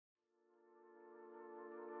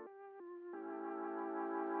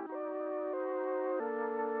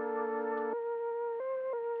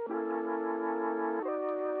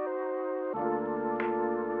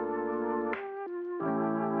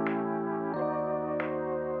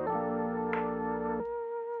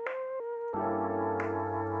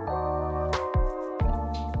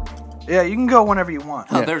Yeah, you can go whenever you want.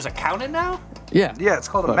 Oh, there's a count-in now? Yeah. Yeah, it's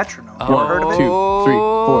called a metronome. One, You ever heard of it? 2, 3,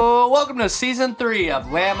 4. Welcome to season 3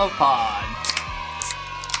 of Lamb of Pod.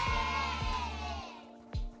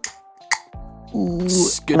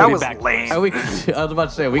 It's good to That be was back. lame. I was about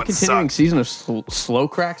to say, are we What continuing sucked? season of slow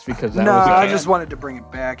cracks? Because that No, was I just wanted to bring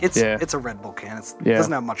it back. It's Yeah. it's a Red Bull can. It Yeah.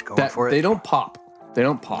 doesn't have much going for it. They don't pop. They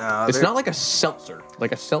don't pop. No, it's they're- not like a seltzer.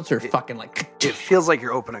 Like a seltzer fucking like... It feels like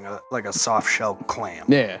you're opening a soft shell clam.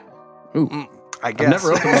 Yeah. Ooh. I guess. I've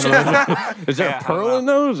never opened one of those. Is there Yeah, a pearl in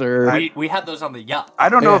those? Or We had those on the yacht. I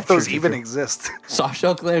don't know Yeah, if those true, even true. exist. soft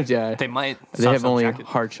shell clams? Yeah. They might. They have soft only jacket.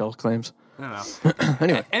 hard shell clams. I don't know.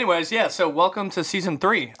 Anyway. Anyways, yeah, so welcome to season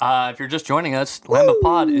 3. If you're just joining us, Lamb of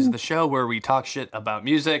Pod is the show where we talk shit about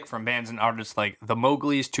music from bands and artists like the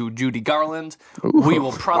Mowglis to Judy Garland. We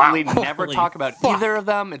will probably never Holy talk about fuck. either of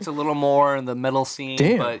them. It's a little more in the metal scene,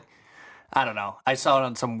 Damn. but I don't know. I saw it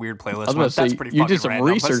on some weird playlist. I was about to That's say, pretty you fucking did some random.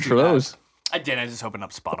 Let's research do for that. those. I did. I just opened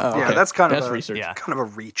up Spotify. Oh, Yeah, okay. that's kind That's of a, research. Yeah. kind of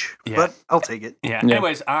a reach, Yeah. but I'll take it. Yeah. Yeah.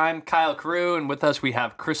 Anyways, I'm Kyle Carew, and with us we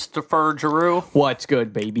have Christopher Giroux, What's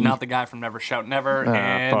good, baby? not the guy from Never Shout Never,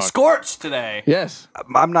 and fuck. Scorch today. Yes.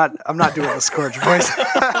 I'm not doing the Scourge voice.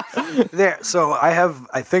 There. So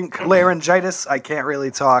I think laryngitis. I can't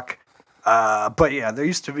really talk. But yeah, there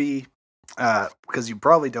used to be because you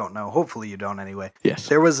probably don't know. Hopefully you don't anyway. Yes.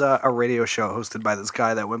 There was a radio show hosted by this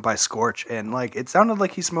guy that went by Scorch, and like it sounded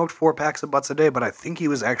like he smoked 4 packs of butts a day, but I think he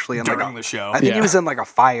was actually in During like the show. I think he Yeah. was in like a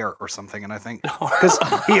fire or something, and I think because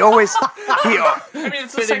he always I mean,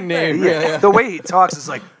 it's the Fitting same name. thing. Yeah, yeah. the way he talks is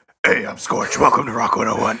like, "Hey, I'm Scorch. Welcome to Rock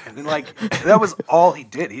 101." And then, like that was all he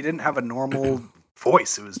did. He didn't have a normal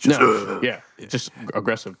voice. It was just No. Yeah. It's just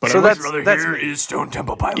aggressive. But So I that's- was that's here me. is Stone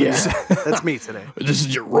Temple Pilots. That's me today. this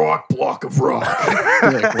is your rock block of rock.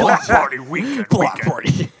 Like, Block party weekend. block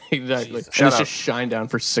party. Exactly. And Shout it's out. just shine down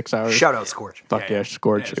for 6 hours. Shout out Scorch. Fuck Yeah, yeah,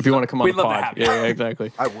 Scorch. yeah. If you want to come on We'd the love to pod. have you. Yeah,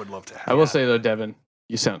 exactly. I would love to have I will say though, Devin,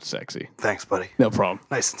 you sound sexy. Thanks, buddy. No problem.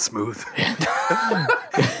 Nice and smooth.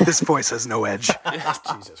 This voice has no edge.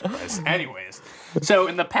 Jesus Christ. Anyways, so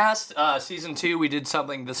in the past season 2, we did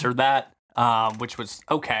something this or that, which was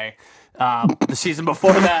okay. The season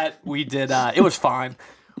before that, we did. It was fine.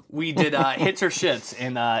 We did hits or shits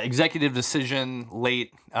in executive decision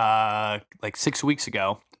late, like 6 weeks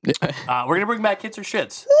ago. We're gonna bring back hits or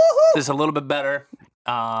shits. This is a little bit better.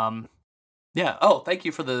 Yeah. Oh, thank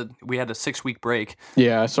you for we had a 6-week break.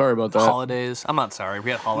 Yeah, sorry about that. Holidays. I'm not sorry.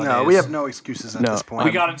 We had holidays. No, we have no excuses at No. this point.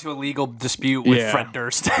 We got into a legal dispute with Yeah. Fred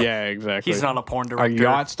Durst. Yeah, exactly. He's not a porn Our director.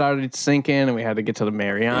 yacht started sinking, and we had to get to the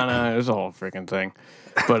Mariana. It was a whole freaking thing.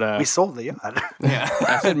 But We sold the yacht. Yeah.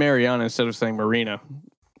 I said Mariana instead of saying Marina.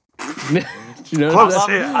 you know Close. that?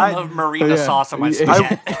 I love marina Yeah. sauce on my Yeah.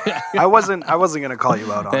 spaghetti. I wasn't gonna call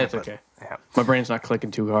you out on That's it. But okay. Yeah. My brain's not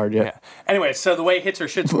clicking too hard yet. Yeah. Anyway, so the way hits or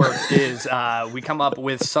shits work is we come up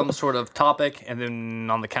with some sort of topic, and then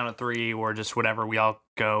on the count of 3 or just whatever, we all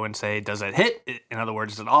go and say, does it hit? In other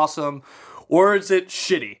words, is it awesome or is it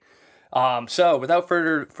shitty? So without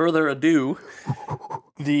further ado,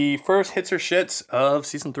 the first hits or shits of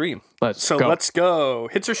season 3. Let's So go. let's go.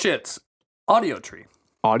 Hits or shits. Audio tree.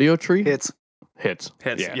 Audio tree? It's Hits.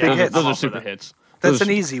 Hits. Yeah, Yeah, those, hits. those I'm are all for super that. hits. that's Those an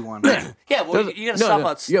are- easy one. Yeah, well, you gotta stop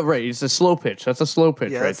us. Yeah, right. It's a slow pitch. That's a slow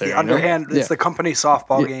pitch Yeah, right it's there. the you know? underhand. It's Yeah. the company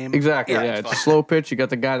softball Yeah, game. Exactly. Yeah, Yeah, it's it's a fine. slow pitch. You got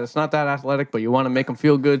the guy that's not that athletic, but you want to make him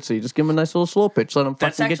feel good, so you just give him a nice little slow pitch. Let him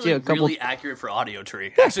That's fucking get actually you a couple. really accurate for audio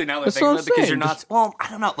tree. Actually, now that I that's think what of it, I'm because you're saying. not. Well, I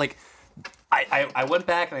don't know. Like, I went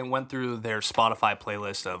back and I went through their Spotify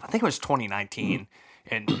playlist of I think it was 2019,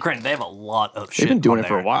 and granted they have a lot of shit. They've been doing on it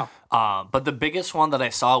for there. a while. But the biggest one that I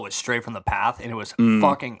saw was Straight from the Path, and it was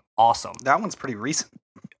fucking awesome. That one's pretty recent.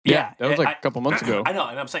 Yeah, that was like I- a couple months ago. I know,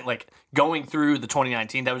 and I'm saying like going through the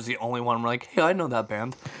 2019, that was the only one. I'm like, hey, I know that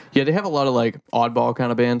band. Yeah, they have a lot of like oddball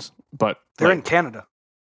kind of bands, but They're like, in Canada,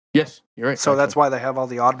 yes, you're right. so that's why they have all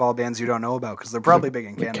the oddball bands you don't know about because they're probably big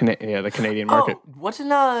in Canada. the Canadian market.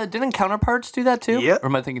 Oh, didn't Counterparts do that too? Yeah. Or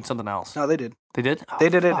am I thinking something else? No, they did. They did. Oh, They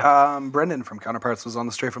did it. fuck. Brendan from Counterparts was on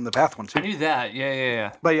the Straight from the Path one I too. knew that.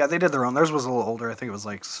 Yeah. But yeah, they did their own. Theirs was a little older. I think it was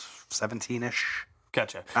like 17-ish.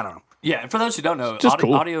 Gotcha. I don't know. Yeah, and for those who don't know, Just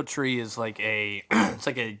cool. Audio Tree is like a,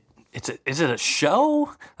 is it a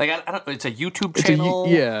show? Like I don't. It's a YouTube It's a channel.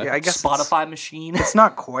 Yeah, I guess it's- Spotify machine. It's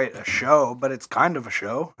not quite a show, but it's kind of a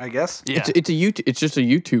show, I guess. Yeah. It's a YouTube. It's just a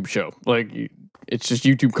YouTube show. Like it's just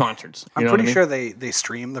YouTube concerts. You I'm know what I pretty mean? sure they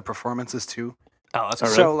stream the performances too. Oh, that's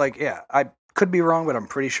Alright. So like, yeah, I could be wrong, but I'm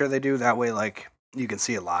pretty sure they do. That way, like, you can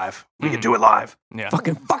see it live. We can do it live. Yeah.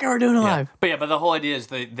 Fucking we're doing it Yeah. live. But the whole idea is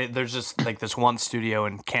there's just like this one studio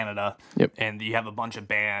in Canada, Yep. and you have a bunch of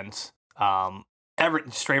bands.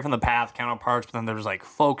 straight from the path counterparts, but then there's like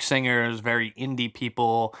folk singers, very indie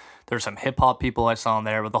people. There's some hip hop people I saw in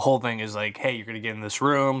there, but the whole thing is like, hey, you're gonna get in this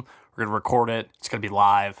room, we're gonna record it, it's gonna be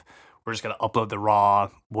live. We're just gonna upload the raw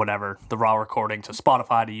recording to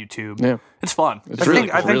Spotify, to YouTube. Yeah. It's fun. It's I really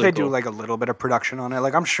think cool. I think Really they do cool. like a little bit of production on it.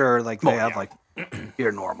 Like I'm sure like they have yeah. like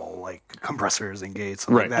your normal like compressors and gates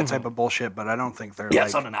and Right. like that type of bullshit, but I don't think they're Yeah, like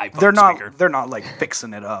it's on an iPhone they're not speaker. they're not like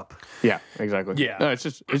fixing it up. Yeah, exactly. Yeah. No, it's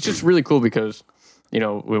just really cool because, you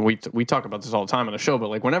know, when we talk about this all the time on the show, but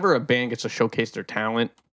like whenever a band gets to showcase their talent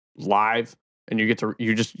live, and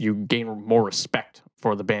you gain more respect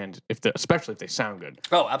for the band especially if they sound good.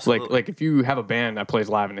 Oh, absolutely. Like if you have a band that plays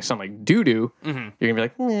live and they sound like doo doo, you're gonna be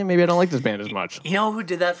like, maybe I don't like this band as much. You know who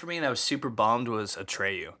did that for me and I was super bummed was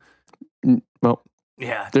Atreyu. Well,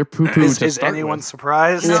 Yeah. they're poo poo to Is start anyone with.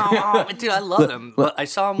 surprised? No, dude, I love them. But I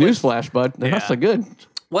saw them with Newsflash, bud. They're not Yeah. so good.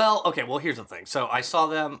 Well, okay, well, here's the thing. So I saw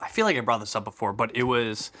them, I feel like I brought this up before, but it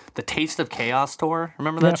was the Taste of Chaos tour.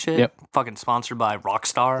 Remember that Yep, shit? yep. Fucking sponsored by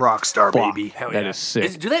Rockstar. Rockstar baby. Hell That yeah. is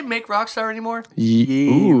sick. Do they make Rockstar anymore?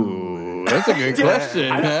 Ooh, that's a good question.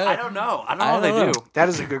 I don't know. I don't know I how they don't do. know. That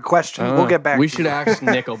is a good question. We'll get back. We to should you. ask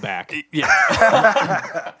Nickelback.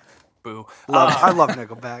 Yeah. Boo. I love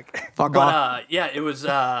Nickelback. Fuck But off. yeah, it was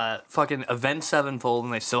fucking Avenged Sevenfold,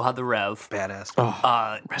 and they still had the Rev. Badass.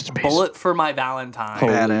 Rest in peace. Bullet for My Valentine.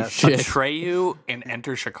 Holy Badass. shit. Atreyu and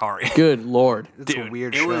Enter Shikari. Good lord. It's Dude, a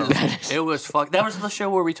weird it show. was it was fuck. That was the show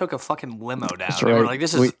where we took a fucking limo down. That's And we're right. like,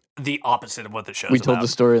 this is the opposite of what the show's We told about. the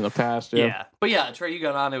story in the past. Yeah. Yeah, but yeah, Trey, you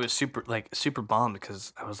got on. It was super bummed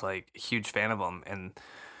because I was like a huge fan of him, and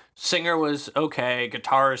singer was okay,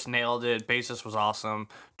 guitarist nailed it, bassist was awesome,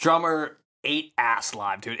 drummer ate ass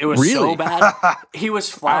live, dude. It was so Really? bad. He was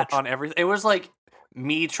flat Ouch. on everything. It was like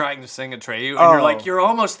me trying to sing a Trey, and you're like, Oh. you're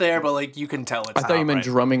almost there, but like you can tell it's. I thought you not meant right.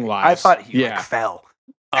 drumming live. I thought he yeah. like fell.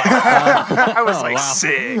 I was like wow.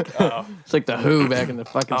 sick. It's like the Who back in the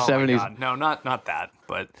fucking Oh my 70s. God. No, not that,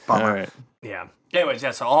 but Bummer. All right. yeah. Anyways,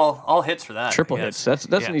 yeah. So all hits for that. Triple I hits. guess.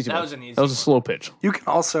 That's Yeah, an easy that one. was an easy That was a one. slow pitch. You can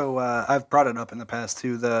also I've brought it up in the past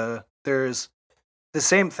too. There's the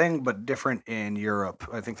same thing but different in Europe.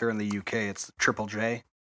 I think they're in the UK. It's Triple J.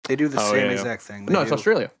 They do the Oh, same yeah. exact thing. They No, it's do-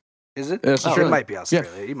 Australia. Is it? Yeah, it's Oh, Australia. it might be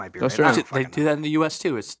Australia. You might be right. Australia. I don't They fucking do know. that in the U.S.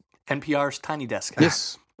 too. It's NPR's Tiny Desk.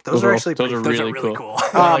 Yes. Those are actually those pretty are fun. Those really, are really cool.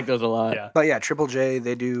 cool. I like those a lot. Yeah. But yeah, Triple J,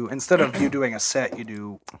 they do, instead of you doing a set, you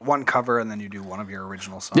do one cover and then you do one of your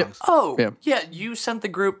original songs. Yep. Oh, Yeah. yeah. You sent the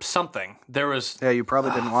group something. There was Yeah, you probably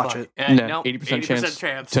didn't watch fuck. it. Yeah, No, no, 80% 80%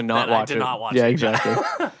 chance to not that I watch did it. not watch Yeah, it.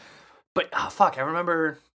 exactly. But fuck, I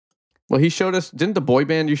remember. Well, he showed us. Didn't the boy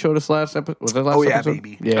band you showed us last episode? Was that last Oh, yeah, episode?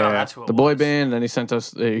 baby. Yeah, Oh, that's who it the boy was. band. Then he sent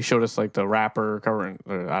us. He showed us like the rapper covering.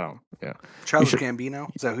 I don't. Yeah. Childish should- Gambino?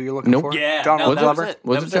 Is that who you're looking Nope. for? Yeah, Donald no, that was Glover? it.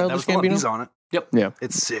 Was That it was Childish That was the one. Gambino? He's on it. Yep. Yeah.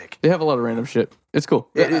 It's sick. They have a lot of random shit. It's cool.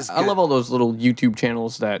 It is I love good. all those little YouTube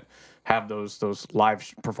channels that have those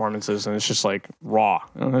live performances, and it's just like raw.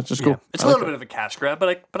 That's just cool. Yeah. It's I a like little bit of a cash grab, but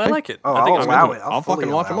I like it. Oh, I think I'll it's allow good. it. I'll fully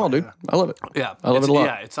fucking watch them allow all, it, dude. yeah. I love it. Yeah, I love it's, it a lot.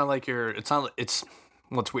 Yeah, it's not like you're. It's not. It's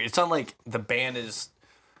what's weird. It's not like the band is.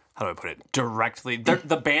 How do I put it? Directly,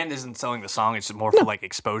 the band isn't selling the song. It's more for like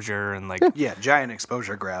exposure and like. Yeah, giant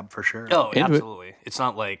exposure grab for sure. Oh, Into it. absolutely. It's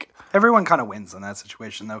not like. Everyone kind of wins in that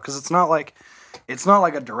situation though, because it's not like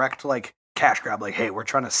a direct like cash grab. Like, hey, we're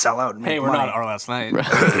trying to sell out and make Hey, we're money. not our last night.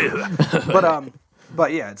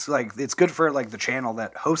 But yeah, it's like it's good for like the channel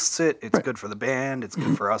that hosts it. It's good for the band. It's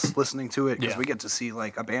good for us listening to it because Yeah. we get to see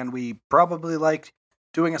like a band we probably liked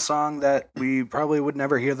doing a song that we probably would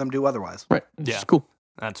never hear them do otherwise. Right. It's Yeah. just cool.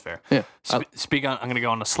 That's fair. Yeah. Speak on. I'm gonna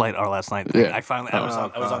go on a slight our last night thing. Yeah. I finally. I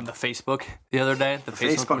was on the Facebook the other day. The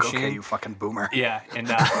Facebook machine. Okay, you fucking boomer. Yeah, and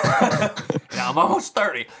yeah, I'm almost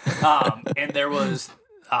 30. And there was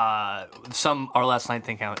some our last night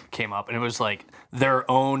thing came up, and it was like their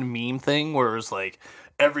own meme thing where it was like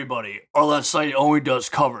everybody our last night only does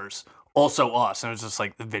covers, also us, and it was just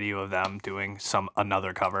like the video of them doing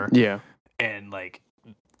another cover, Yeah. and like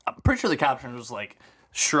I'm pretty sure the caption was like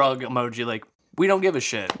shrug emoji, like we don't give a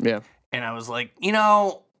shit, Yeah. and I was like,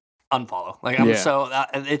 unfollow. Like I'm Yeah. so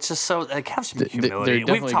it's just so like have some They're humility. We've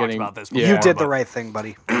definitely talked getting- about this. yeah. Before, You did the but- right thing,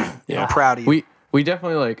 buddy. Yeah. I'm proud of you. We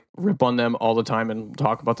definitely like rip on them all the time and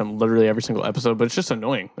talk about them literally every single episode, but it's just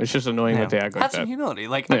annoying. It's just annoying that they act like Have some that. humility.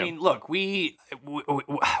 Like Yeah. I mean, look, we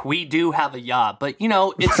do have a yacht, but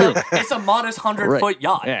it's a modest 100-foot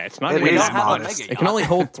yacht. Yeah, it's not. It gonna is be that much. modest. mega It can only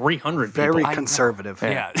hold 300 Very people. conservative.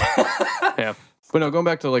 Yeah. Yeah. But no, going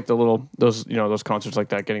back to like the little those concerts like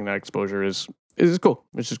that, getting that exposure is cool.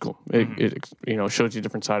 It's just cool. It shows you a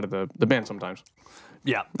different side of the band sometimes.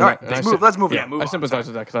 Yeah. All right, And I let's move yeah, on. move I on, sympathize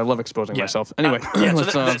with that because I I love exposing Yeah. myself. Anyway, Yeah,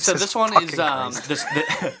 let's, so this one is fucking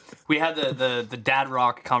Christ. we had the dad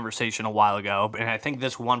rock conversation a while ago, and I think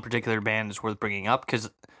this one particular band is worth bringing up because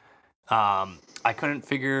I couldn't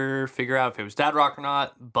figure out if it was dad rock or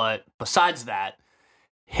not. But besides that,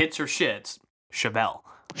 hits or shits, Chevelle.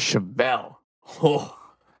 Chevelle. Oh,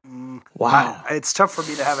 Wow. It's tough for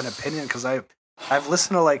me to have an opinion because I've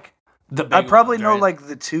listened to like The big I probably ones, know right? like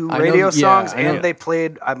the two I know- radio yeah, songs, I know. and they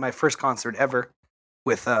played at my first concert ever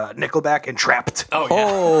with Nickelback and Trapped. Oh yeah.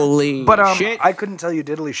 Holy But shit. I couldn't tell you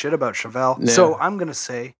diddly shit about Chevelle, Yeah. so I'm gonna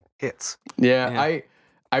say hits. Yeah.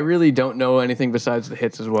 I really don't know anything besides the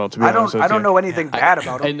hits as well, to be I honest don't with you. know anything bad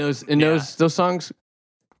about them. And those songs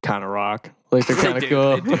kind of rock. Like they're They kind of do,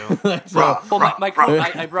 cool. they do. Like, so- Well,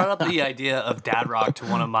 I brought up the idea of dad rock to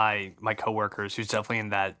one of my coworkers who's definitely in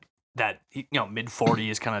that mid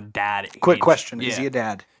 40s kind of dad. Quick age. question: Yeah, Is he a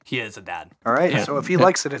dad? He is a dad. All right, Yeah. so if he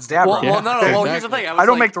likes it, it's dad Well, rock. well, no. Well, here's the exactly. thing. I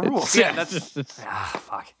don't like, make the rules. Yeah, that's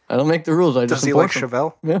fuck. I don't make the rules. I Does just he like enforce them.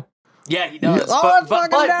 Chevelle? Yeah. Yeah, he does. Oh, but it's but, fucking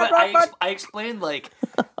but, dad but rock, I explained like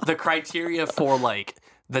the criteria for like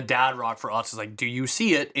the dad rock for us is like, do you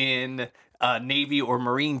see it in a Navy or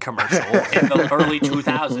Marine commercial in the early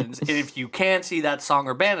 2000s? And if you can see that song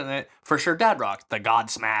or band in it, for sure, dad rock. The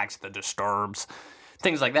Godsmacks, the Disturbs,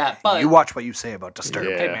 things like that. But You watch what you say about Disturbed.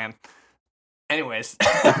 Yeah. hey, man. Anyways,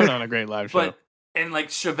 They put on a great live show. but and like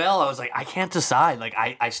Chevelle, I was like, I can't decide. Like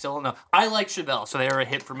I still don't know. I like Chevelle, so they were a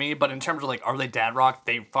hit for me. But in terms of like, are they dad rock?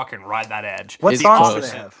 They fucking ride that edge. What It's songs do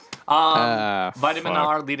close. they have? Vitamin fuck.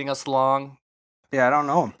 R leading us along. Yeah, I don't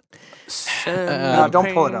know them. No,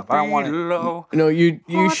 don't pull it up. I don't want it. Low. No, you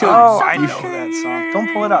should. Oh, I you know should- that song.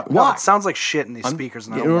 Don't pull it up. No, Why? it sounds like shit in these I'm- speakers.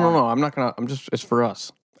 And I No, don't no, want no. I'm not gonna. I'm just. It's for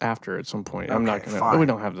us after at some point. I'm not Okay, gonna. fine. We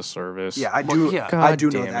don't have the service. it. Yeah, I Well, do. yeah. I do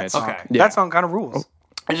God know damn that it. song. Okay. Yeah. That song kind of rules.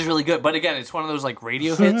 It's just really good. But again, it's one of those like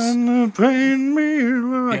radio hits.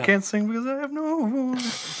 I Yeah. can't sing because I have no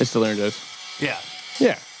voice. It's the learn does. Yeah.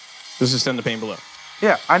 Yeah. This is Send the Pain Below.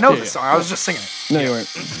 Yeah, I know Yeah, this yeah. song. I was just singing it. No, you weren't.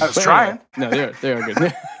 I was But trying. anyway, no, they are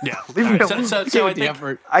good. Yeah. Leave me Alright, alone. so I Give it the think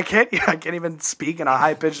effort. I can't even speak in a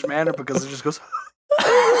high pitched manner because it just goes.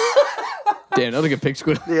 Damn, another good pick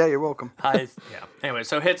squid. Yeah, you're welcome. yeah. Anyway,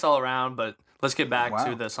 so hits all around, but let's get back Wow.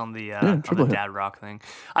 to this on the triple hit. dad rock thing.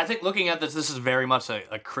 I think looking at this is very much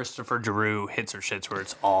a Christopher Giroux hits or shits where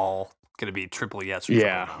it's all gonna be triple yes or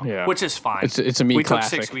Yeah, triple no, yeah. which is fine. It's a me we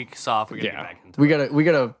classic. took 6 weeks off. We gotta get Yeah, back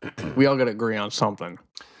into we all gotta agree on something.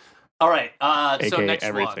 All right. So AKA next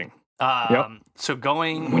everything. one. Yep. So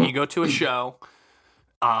when you go to a show,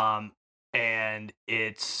 and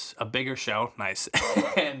it's a bigger show, nice,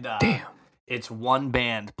 and Damn. it's one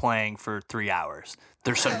band playing for 3 hours.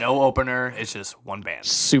 There's no opener. It's just one band.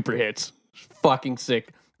 Super hits. Fucking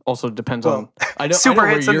sick. Also depends Well, on. I know. Super I know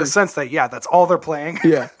where hits in you're- the sense that that's all they're playing.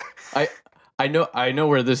 Yeah. I know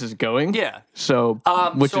where this is going. Yeah. So.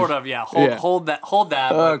 which Sort is- of. Yeah. yeah. Hold that.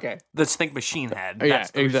 but Okay. Let's think Machine Head. Yeah,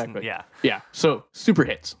 That's the reason- exactly. Yeah. Yeah. So super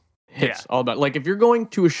hits. Hits. Yeah. All about like if you're going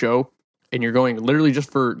to a show and you're going literally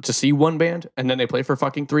just to see one band and then they play for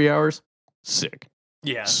fucking 3 hours, sick.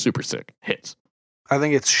 Yeah. Super sick. Hits. I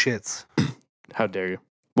think it's shits. How dare you?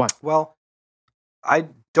 Well, I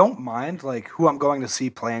don't mind like who I'm going to see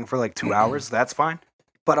playing for like 2 hours. That's fine.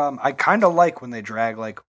 But I kind of like when they drag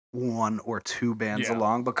like one or two bands Yeah.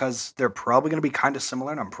 along because they're probably going to be kind of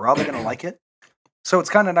similar and I'm probably going to like it. So it's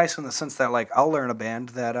kind of nice in the sense that like I'll learn a band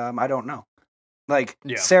that I don't know. Like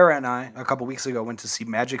Yeah. Sarah and I a couple weeks ago went to see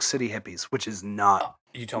Magic City Hippies, which is not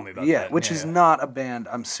You told me about yeah, that. which is not a band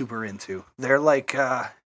I'm super into. They're like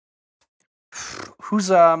who's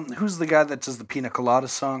the guy that does the Pina Colada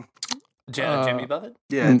song? Jimmy Buffett.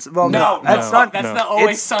 Yeah, it's well No, that's no, not That's no. the Always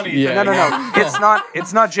It's- Sunny. yeah, thing. no.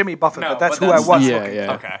 It's not Jimmy Buffett, No, but that's but who that's- I was yeah, looking.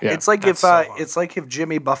 yeah. Okay. Yeah. It's like That's if so fun. it's like if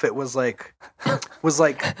Jimmy Buffett was like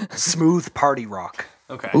smooth party rock,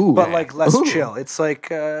 Okay. Ooh. but like less Ooh. chill. It's like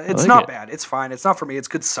it's like not it. bad. It's fine. It's not for me. It's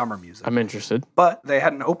good summer music. I'm interested. But they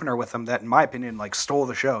had an opener with him that, in my opinion, like stole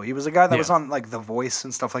the show. He was a guy that Yeah. was on like The Voice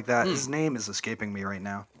and stuff like that. His name is escaping me right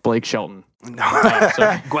now. Blake Shelton. No.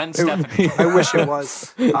 Sorry. Gwen Stefani. I wish it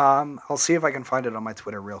was. I'll see if I can find it on my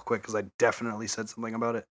Twitter real quick because I definitely said something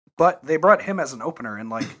about it. But they brought him as an opener, and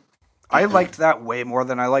like I liked that way more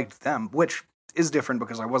than I liked them, which is different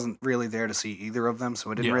because I wasn't really there to see either of them,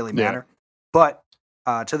 so it didn't Yeah. really Yeah. matter. But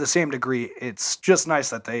to the same degree, it's just nice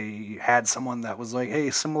that they had someone that was like, hey,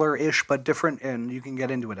 similar-ish but different, and you can get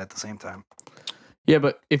into it at the same time. Yeah,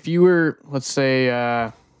 but if you were, let's say,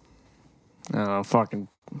 fucking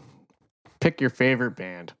pick your favorite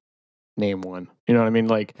band, name one. You know what I mean?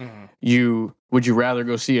 Like, would you rather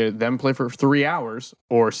go see them play for 3 hours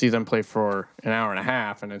or see them play for an hour and a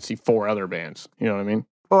half and then see 4 other bands? You know what I mean?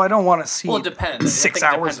 Well, I don't want to see. Well, it depends. I 6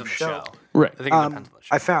 think it hours depends of on the show. Right. I think it depends on the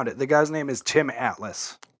show. I found it. The guy's name is Tim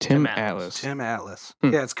Atlas. Tim Atlas. Atlas. Tim Atlas.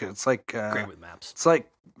 Hmm. Yeah, it's good. It's like Great with maps. it's like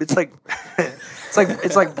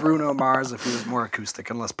it's like Bruno Mars if he was more acoustic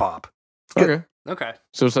and less pop. Good. Okay. Okay.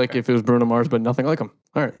 So it's like if it was Bruno Mars, but nothing like him.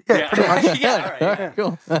 All right. Yeah, pretty much. yeah. All right. All right.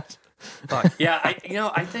 Cool. Fuck. Yeah,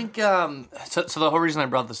 I think so the whole reason I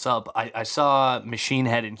brought this up, I saw Machine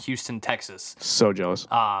Head in Houston, Texas, So jealous.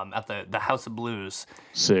 at the House of Blues,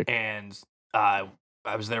 Sick. and I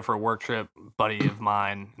was there for a work trip. Buddy of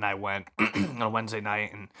mine and I went on a Wednesday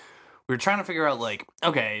night, and we were trying to figure out like,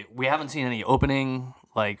 okay, we haven't seen any opening,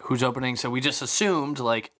 like who's opening, so we just assumed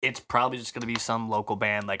like it's probably just gonna be some local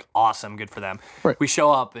band, like awesome, good for them. Right. We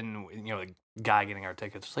show up and the guy getting our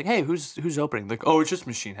tickets was like, hey, who's opening? Like, oh, it's just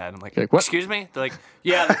Machine Head. I'm like, Like, what? excuse me? They're like,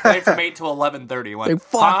 yeah, they play from 8 to 11:30. Like,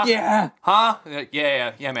 fuck huh? yeah. Huh? Like,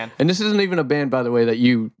 yeah, man. And this isn't even a band, by the way, that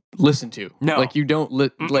you listen to. No. Like you don't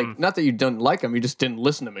like. Not that you don't like them. You just didn't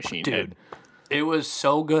listen to Machine Head. Dude, it was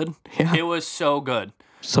so good. Yeah. It was so good.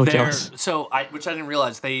 So jealous. So which I didn't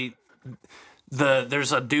realize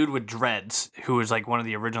there's a dude with dreads who was like one of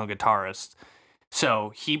the original guitarists.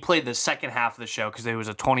 So he played the second half of the show because there was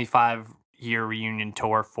a 25-year reunion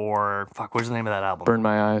tour for what was the name of that album? Burn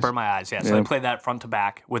My Eyes. Burn My Eyes. Yeah. So Yeah. they played that front to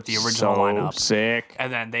back with the original so lineup. sick.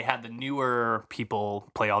 And then they had the newer people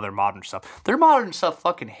play all their modern stuff. Their modern stuff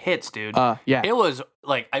fucking hits, dude. Yeah. It was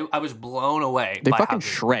like I was blown away. They by how fucking good-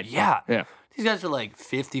 shred. Yeah. Yeah. These guys are like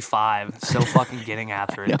 55, still fucking getting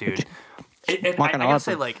after it, dude. And I Fucking gotta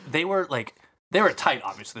say, awesome. like they were tight.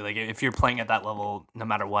 Obviously, like if you're playing at that level, no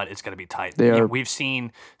matter what, it's gonna be tight. They are- We've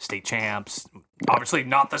seen state champs, obviously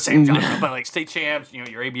not the same genre, but like state champs. Your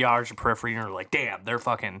ABRs, your Periphery, and you're like, damn, they're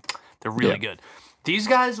really Yeah. good. These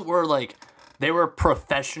guys were like, they were a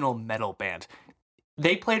professional metal band.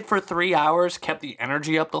 They played for 3 hours, kept the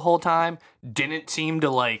energy up the whole time, didn't seem to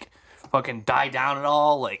like fucking die down at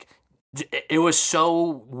all. Like it was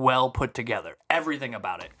so well put together, everything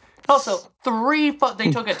about it. Also,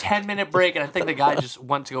 they took a 10-minute break, and I think the guy just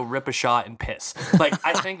went to go rip a shot and piss. Like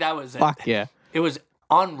I think that was it. Fuck yeah. It was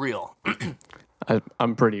unreal.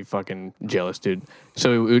 I'm pretty fucking jealous, dude.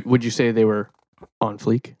 So would you say they were on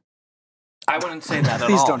fleek? I wouldn't say that at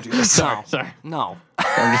Please all. don't do this. No, Sorry. no.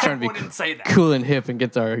 I'm just trying to I be wouldn't say that. cool and hip and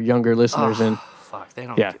get our younger listeners in. Fuck, they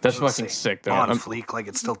don't. Yeah, do that's that. fucking sick though. On I'm, fleek like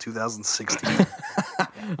it's still 2016.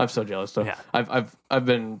 I'm so jealous though. Yeah.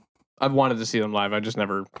 I've wanted to see them live. I just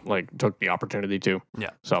never like took the opportunity to. Yeah.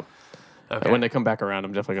 So Okay. when they come back around,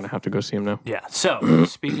 I'm definitely gonna have to go see them now. Yeah. So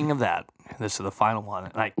speaking of that, this is the final one,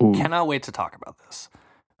 and I Ooh. cannot wait to talk about this.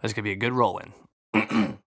 This could be a good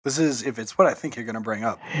roll-in. This is, if it's what I think you're going to bring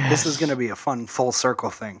up, this is going to be a fun full circle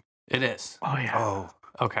thing. It is. Oh yeah. Oh,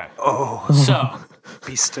 Okay. oh, So,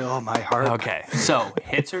 be still, my heart. okay. So,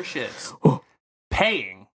 hits or shits. Oh.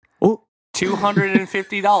 Paying Oh.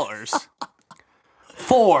 $250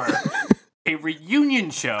 for a reunion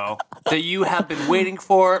show that you have been waiting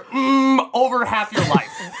for over half your life.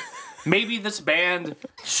 Maybe this band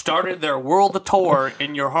started their world tour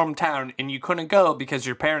in your hometown and you couldn't go because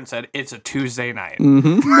your parents said it's a Tuesday night.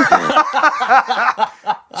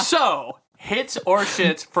 So, hits or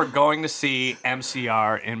shits for going to see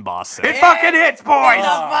MCR in Boston. It fucking hits, boys!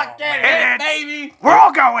 It hits. baby! We're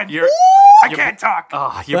all going. You're, I can't talk.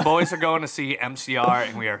 your boys are going to see MCR,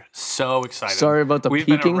 and we are so excited. Sorry about the We've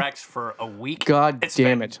been peaking. at Rex for a week. God It's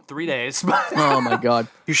damn been it. 3 days. Oh my god.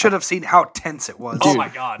 You should have seen how tense it was. Oh my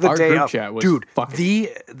God. The Our day group of. chat was Dude, fucking-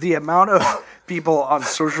 the amount of people on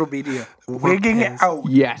social media wigging out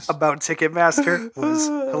Yes. about Ticketmaster was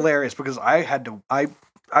hilarious because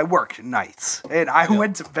I work nights and I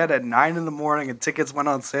went to bed at 9 in the morning and tickets went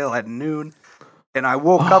on sale at noon and I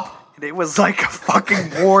woke up and it was like a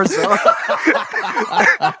fucking war zone.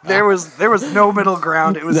 there was no middle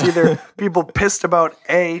ground. It was either people pissed about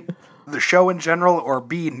A, the show in general, or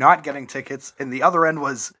B, not getting tickets, and the other end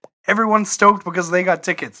was everyone's stoked because they got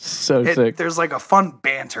tickets. So sick. There's like a fun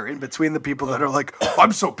banter in between the people that are like,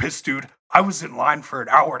 I'm so pissed, dude. I was in line for an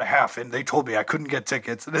hour and a half and they told me I couldn't get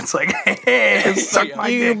tickets. And it's like, hey, suck my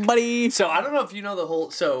dick. buddy. So I don't know if you know the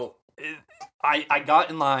whole. So I got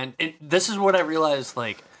in line, and this is what I realized.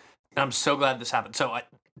 Like, and I'm so glad this happened. So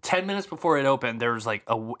 10 minutes before it opened, there was like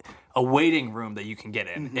a waiting room that you can get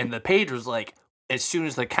in, and the page was like, as soon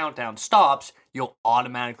as the countdown stops, you'll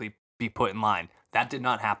automatically be put in line. That did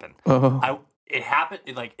not happen. It happened.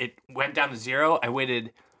 It went down to 0. I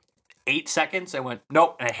waited 8 seconds. I went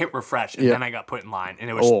nope, and I hit refresh, and Yeah. then I got put in line, and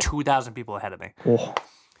it was Oh. 2,000 people ahead of me. Oh.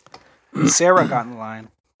 Sarah got in line,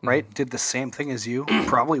 right? Did the same thing as you.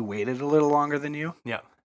 Probably waited a little longer than you. Yeah.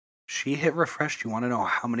 She hit refresh. Do you want to know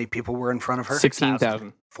how many people were in front of her?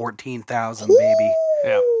 16,000. 14,000, baby.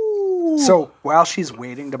 Yeah. So while she's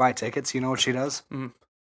waiting to buy tickets, you know what she does?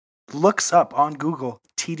 looks up on Google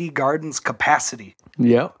TD Garden's capacity.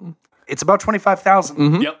 Yep. It's about 25,000.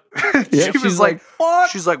 Mhm. Yep. Yeah, She was she's like, "Fuck."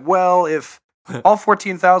 she's like, well, if all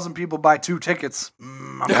 14,000 people buy 2 tickets,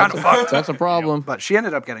 I'm kind of fucked. That's a problem. But she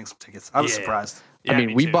ended up getting some tickets. I was Yeah. surprised. Yeah, I mean,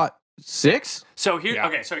 me we too. bought 6. So here, Yeah.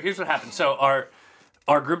 okay. So here's what happened. So our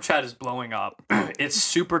group chat is blowing up. It's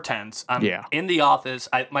super tense. I'm Yeah. in the office.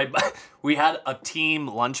 We had a team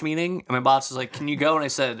lunch meeting, and my boss was like, "Can you go?" And I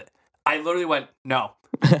said, I literally went, "No,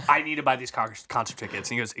 I need to buy these concert tickets."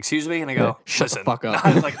 And he goes, "Excuse me?" And I go, Shut the "Listen." fuck up.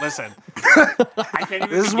 I was like, "Listen, I can't even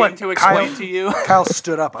This is begin what to explain Kyle- to you." Kyle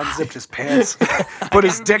stood up, unzipped his pants, put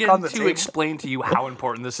his I can't dick begin on the to table. explain to you how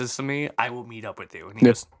important this is to me. I will meet up with you. And he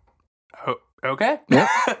goes, "Oh, okay." Yep.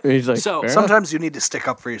 He's like, So- fair enough. Sometimes you need to stick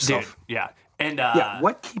up for Dude, yourself. yeah. And Yeah,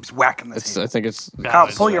 what keeps whacking the It's, table? I think it's Kyle,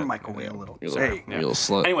 it's pull your sweat. mic away a little. You're There you go. a little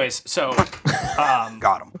slut. anyways, so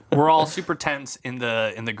Got him. we're all super tense in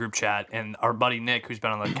the group chat, and our buddy Nick, who's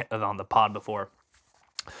been on the pod before,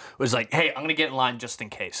 was like, "Hey, I'm gonna get in line just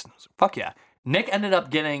in case." And I was like, "Fuck yeah!" Nick ended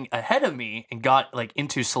up getting ahead of me and got like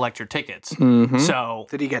into select your tickets. Mhm. So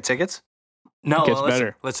Did he get tickets? no, It gets listen,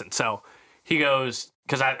 better. listen. So he goes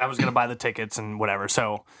because I was gonna buy the tickets and whatever.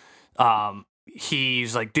 So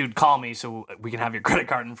he's like, "Dude, call me so we can have your credit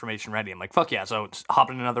card information ready." I'm like, "Fuck yeah!" So just hop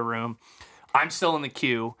in another room. I'm still in the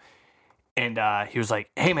queue. And he was like,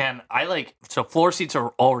 "Hey man, so floor seats are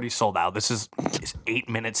already sold out. This is 8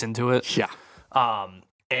 minutes into it." Yeah.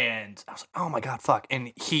 And I was like, "Oh my god, fuck!"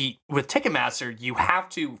 And with Ticketmaster, you have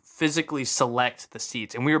to physically select the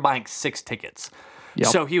seats, and we were buying 6 tickets. Yep.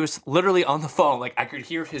 So he was literally on the phone, like I could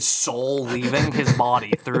hear his soul leaving his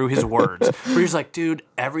body through his words. Where he was like, "Dude,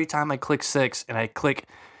 every time I click 6 and I click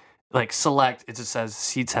like select, it just says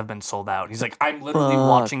seats have been sold out." He's like, "I'm literally Fuck.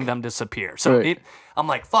 watching them disappear." So Right. I'm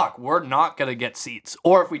like, "Fuck, we're not gonna get seats,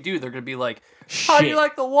 or if we do, they're gonna be like, how do you Shit.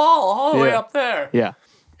 like the wall all the way Yeah. up there?" Yeah.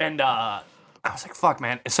 And I was like, "Fuck,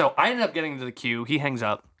 man." So I ended up getting into the queue. He hangs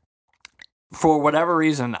up. For whatever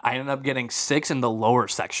reason, I ended up getting 6 in the lower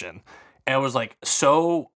section, and it was like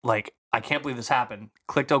I can't believe this happened.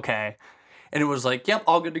 Clicked OK. And it was like, "Yep,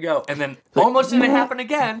 all good to go." And then almost didn't happen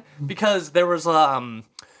again because there was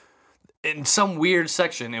in some weird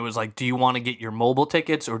section, it was like, "Do you want to get your mobile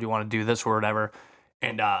tickets or do you want to do this or whatever?"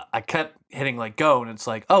 And I kept hitting like go, and it's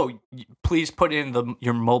like, "Oh, please put in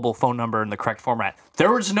your mobile phone number in the correct format."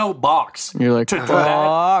 There was no box You're like, to do fuck.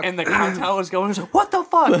 that, and the countdown was going. I was like, "What the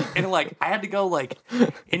fuck?" And like, I had to go like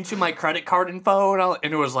into my credit card info,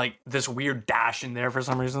 and it was like this weird dash in there for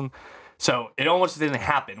some reason. So it almost didn't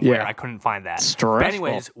happen where Yeah. I couldn't find that. But Stressful.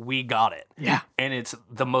 anyways, we got it. Yeah. And it's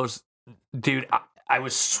the most, dude. I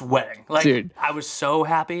was sweating. Like, Dude. I was so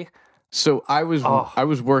happy. So I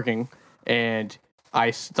was working, and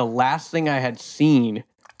the last thing I had seen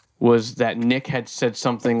was that Nick had said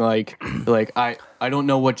something like I don't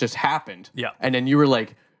know what just happened. Yeah. And then you were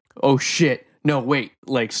like, "Oh shit. No, wait."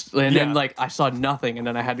 And then Yeah. I saw nothing, and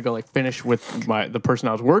then I had to go finish with the person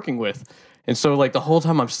I was working with. And so the whole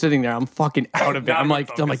time I'm sitting there, I'm fucking out of it. Not I'm even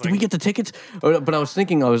like, "Did we focusing. get the tickets?" But I was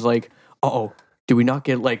thinking, I was like, "Uh-oh, did we not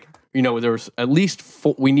get there was at least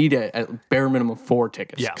 4, we need a bare minimum 4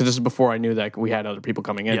 tickets." Yeah. Because this is before I knew that we had other people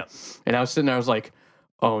coming in. Yeah. And I was sitting there, I was like,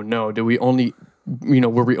 "Oh no, did we only,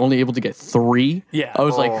 were we only able to get 3?" Yeah. I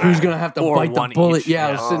was like, "Who's going to have to Or bite the one bullet?" each. Yeah,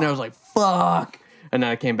 I was Yeah. sitting there, I was like, "Fuck." And then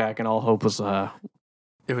I came back and all hope was It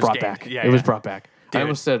was brought gained. back. Yeah, it was yeah. brought back. I Dude.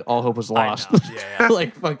 almost said all hope was I lost. know. Yeah, yeah.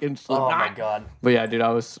 Fucking Oh my god. But yeah, dude, I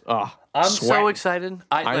was I'm so sweating. excited.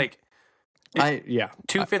 Yeah.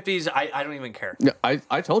 250s. I don't even care. Yeah,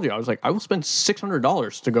 I told you, I was like, I will spend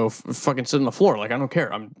 $600 to go fucking sit on the floor. Like, I don't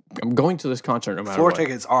care. I'm going to this concert no matter Floor what.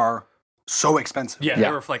 tickets are so expensive. Yeah, Yeah.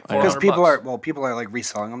 they were like I know. Because 400 people bucks. are like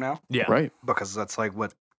reselling them now Yeah. Right. because that's like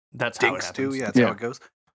what That's how it dinks do. happens. Yeah, that's Yeah. how it goes.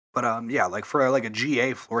 But yeah, like for like a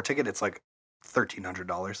GA floor ticket, it's like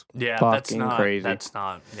 $1,300. Yeah, that's Fucking not crazy. That's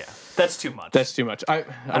not. Yeah, that's too much. That's too much. I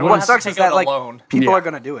don't what want to sucks take is that, out like, a loan. People Yeah. are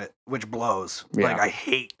gonna do it, which blows. Yeah. Like I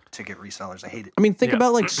hate ticket resellers. I hate it. I mean, think Yeah.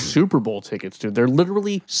 about Super Bowl tickets, dude. They're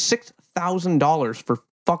literally $6,000 for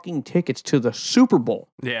fucking tickets to the Super Bowl.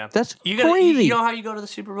 Yeah, That's you gotta. crazy. You know how you go to the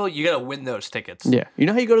Super Bowl? You gotta win those tickets. Yeah. You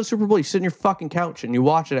know how you go to the Super Bowl? You sit on your fucking couch and you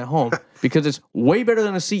watch it at home because it's way better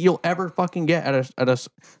than a seat you'll ever fucking get at a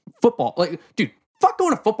football. Like, dude, fuck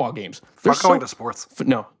going to football games. They're Fuck going so- to sports.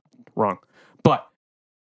 No, wrong. But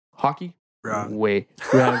hockey, Wrong. way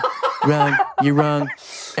wrong. Wrong. You're wrong.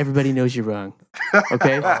 Everybody knows you're wrong.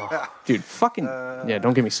 Okay, dude. Fucking yeah.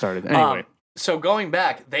 Don't get me started. Anyway, So going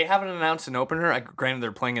back, they haven't announced an opener. Granted,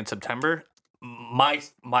 they're playing in September. My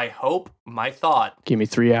hope, my thought. give me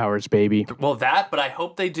 3 hours, baby. Well, that, but I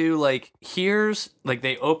hope they do here's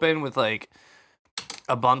they open with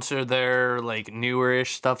a bunch of their like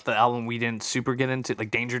newer-ish stuff, the album we didn't super get into,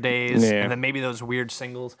 like Danger Days, Yeah. and then maybe those weird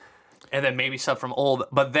singles, and then maybe stuff from old.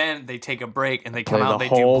 But then they take a break and they Play come out the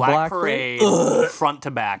and they do whole Black Black Parade front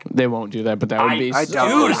to back. They won't do that, but that would be I doubt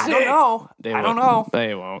Dude, it. I don't know. They I don't won't. know.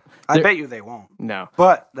 They won't. I They're- bet you they won't. No.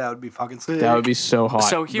 But that would be fucking sick. That would be so hot.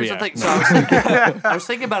 So here's But the yeah, thing. So no. I was, thinking, I was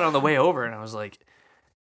thinking about it on the way over, and I was like,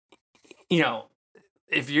 you know,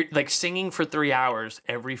 if you're like singing for 3 hours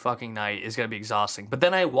every fucking night is gonna be exhausting. But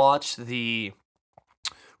then I watched the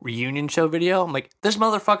reunion show video. I'm like, this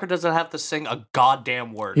motherfucker doesn't have to sing a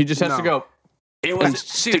goddamn word. He just has to No. go. It and was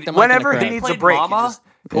stick dude, the mic in the Whenever crowd. he they needs a played break, he Mama, just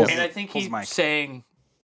pulls, and I think pulls he mic. sang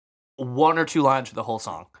 1 or 2 lines for the whole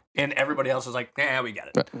song, and everybody else was like, "Yeah, we get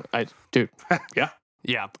it." Dude, yeah,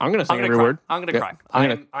 Yeah, I'm gonna sing I'm gonna every cry. word. I'm gonna Yeah, cry. I'm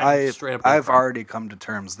gonna- I'm straight up. Gonna I've cry. already come to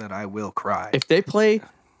terms that I will cry. If they play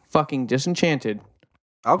fucking Disenchanted,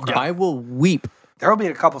 I'll cry. I will weep. There'll be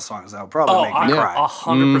a couple songs that'll probably Oh, make me I'm Yeah. cry.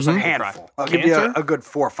 100% A gonna cry. handful. I'll give you Cancer? a good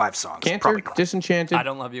 4 or 5 songs. Cancer, Probably cry. Disenchanted. I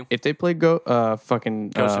don't love you. If they play fucking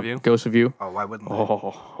Ghost of You? Ghost of You. Oh, why wouldn't they?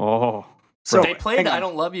 Oh, So They played hang "I on.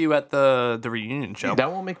 Don't Love You" at the reunion show.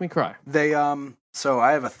 that won't make me cry. They So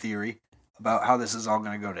I have a theory about how this is all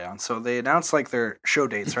going to go down. So they announced like their show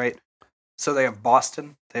dates, right? So they have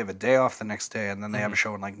Boston. They have a day off the next day, and then they have a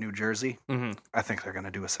show in like New Jersey. hmm I think they're going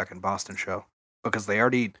to do a second Boston show because they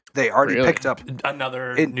already Really? picked up.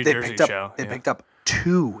 Another New They Jersey picked up. show. They yeah. picked up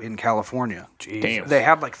 2 in California. Jesus. Damn. They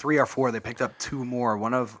had like 3 or 4. They picked up 2 more.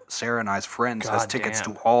 One of Sarah and I's friends has God tickets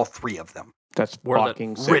damn. to all 3 of them. That's We're the-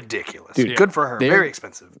 fucking sick. Ridiculous. Dude, Good for her. they're- Very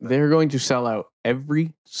expensive. but- They're going to sell out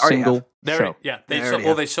every Already single have. They show. already, yeah, They they already sold,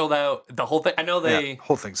 have. they sold out the whole thing. I know they. Yeah,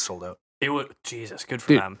 whole thing's sold out. It was Jesus, good for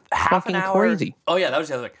Dude, them. Half an fucking hour. crazy. Oh yeah, that was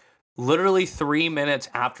the other thing. Literally 3 minutes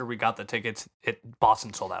after we got the tickets,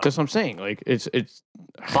 Boston sold out. That's what I'm saying. Like it's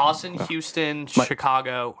Boston, Houston, My-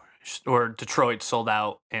 Chicago, or Detroit sold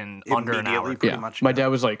out in under an hour. Immediately, pretty yeah. much. My yeah. dad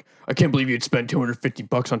was like, "I can't believe you'd spend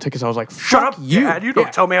 $250 on tickets." I was like, Shut "Fuck up, you, Dad. You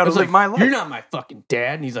don't tell me how I to was live like, my life. You're not my fucking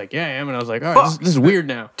dad." And he's like, "Yeah, I am." And I was like, "All right, Fuck. this is weird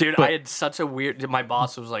now." Dude, But I had such a weird. My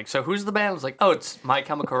boss was like, "So who's the band?" I was like, "Oh, it's My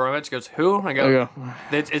Chemical Romance." He goes, "Who?" I I go, go,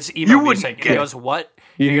 "It's You emo wouldn't music." He get it. goes, "What?"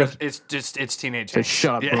 You He go- goes, "It's teenage." "Just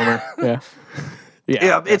shut up, Yeah. boomer." Yeah.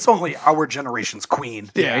 Yeah, it's only our generation's queen.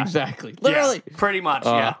 Yeah, Yeah. exactly. Yeah, Literally. pretty much.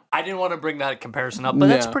 Uh, yeah, I didn't want to bring that comparison up, but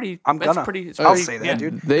that's No. pretty. I'm that's gonna. pretty. It's I'll pretty- say that, yeah.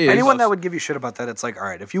 dude. They Anyone is. that would give you shit about that, it's like, all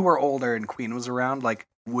right, if you were older and Queen was around, like,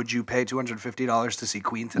 would you pay $250 to see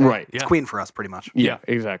Queen today? Right. It's Yeah. Queen for us, pretty much. Yeah,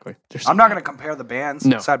 exactly. There's- I'm not going to compare the bands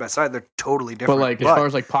No. side by side. They're totally but different. like as far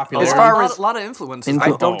as like A popularity, far lot, as- lot of influences. Influ- I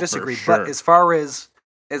though. don't for disagree, sure. but as far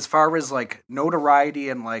as like notoriety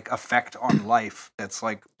and like effect on life, that's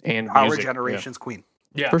like and our music, generation's Queen.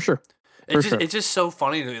 Yeah, yeah, for sure. It's sure. it's just so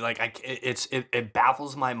funny to me. Like it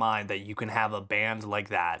baffles my mind that you can have a band like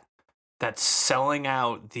that that's selling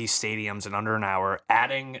out these stadiums in under an hour,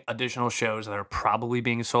 adding additional shows that are probably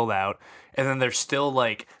being sold out, and then there's still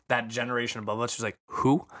like that generation above us who's like,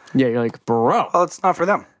 who? Yeah, you're like, bro. Well, it's not for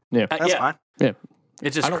them. Yeah, That's yeah. fine. yeah.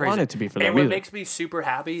 It's just I don't crazy. want it to be for And them what either. makes me super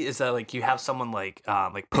happy is that like you have someone like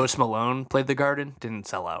Post Malone played the Garden, didn't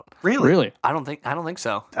sell out. Really? Really, I don't think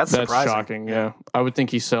so. That's that's surprising. shocking. Yeah, I would think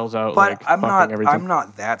he sells out. But like I'm fucking not. everything. I'm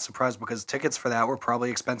not that surprised because tickets for that were probably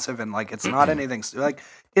expensive, and like it's not anything. Like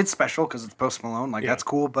it's special because it's Post Malone. Like Yeah. that's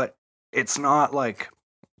cool, but it's not like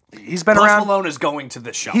he's been Post around. Malone is going to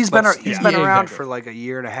this show. He's been Let's- he's yeah. been Yeah, around exactly. for like a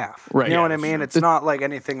year and a half. Right. You know Yeah, what I mean? sure. It's not like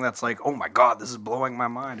anything that's like, oh my god, this is blowing my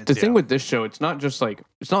mind. The It's, thing with this show, it's not just like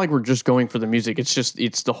it's not like we're just going for the music. It's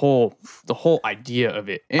the whole idea of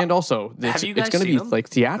it, and also it's, you guys it's going to seen be them? like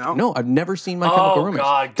theatrical. No. No, I've never seen My Chemical Oh Romance.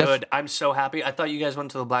 God, That's- good. I'm so happy. I thought you guys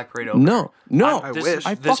went to the Black Parade opener. No, I this, wish.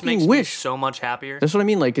 I this fucking makes me wish. so much happier. That's what I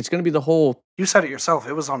mean. Like it's going to be the whole. you said it yourself.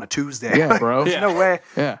 It was on a Tuesday. Yeah, bro. There's Yeah. no way.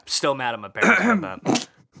 Yeah. Still mad at my parents about that.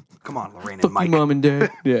 Come on, Lorraine and Fuck you, Mike. mom and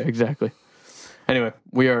dad. Yeah, exactly. Anyway,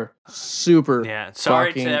 we are super Yeah,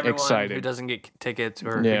 sorry fucking to everyone excited. who doesn't get tickets or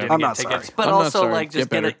Yeah. who didn't I'm get not tickets, sorry. but I'm not also sorry. like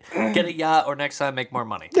just Get get a yacht or next time make more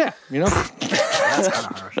money. Yeah, you know. That's kind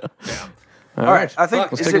of harsh. All All right, I think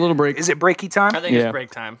Fuck. Let's is take it- a little break. Is it breaky time? I think Yeah. it's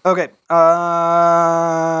break time. Okay.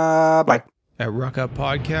 Bye. At Ruck Up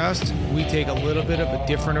Podcast, we take a little bit of a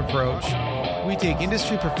different approach. We take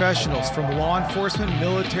industry professionals from law enforcement,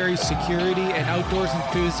 military, security, and outdoors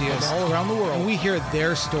enthusiasts all around the world, and we hear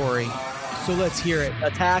their story. So let's hear it.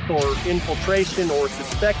 Attack or infiltration or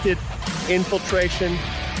suspected infiltration,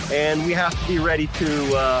 and we have to be ready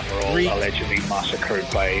to Were all reach. allegedly massacred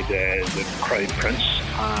by the Crown Prince,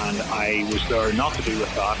 and I was there not to do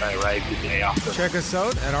with that. I arrived the day after. Check us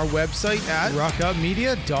out at our website at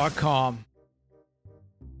ruckupmedia.com.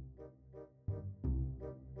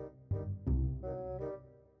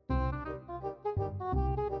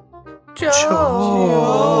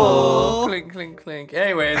 Joe. Clink, clink, clink.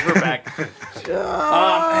 Anyways, we're back.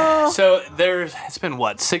 So it's been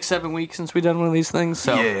what, 6-7 weeks since we've done one of these things.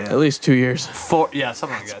 So At least 2 years. something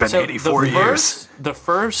like that. been 84 years. The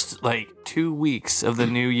first like 2 weeks of the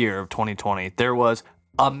new year of 2020, there was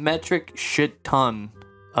a metric shit ton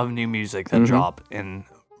of new music that dropped, and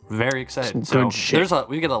very excited. Some good So shit.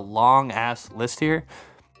 we get a long ass list here.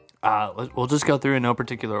 We'll just go through in no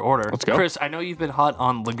particular order. Let's go. Chris, I know you've been hot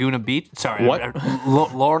on Laguna Beach. Sorry, What?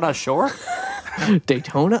 Lorna Shore.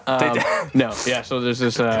 Daytona? No, yeah. So there's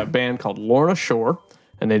this band called Lorna Shore,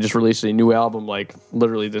 and they just released a new album like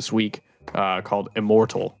literally this week called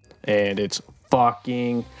Immortal, and it's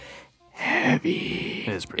fucking heavy.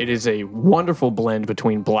 It is a wonderful blend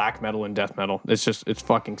between black metal and death metal. It's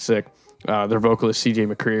fucking sick. Their vocalist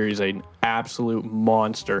CJ McCreery is an absolute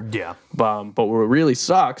monster. Yeah. But what really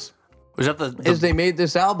sucks Was that is they made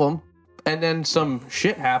this album and then some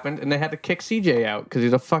shit happened and they had to kick CJ out because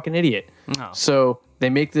he's a fucking idiot. No. So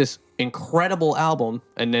they make this incredible album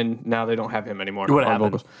and then now they don't have him anymore. What on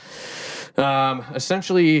happened? vocals.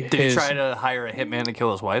 Essentially, Did he try to hire a hitman to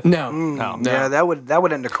kill his wife? No, No. no. Yeah, that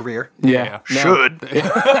would end a career. Yeah, no. Should.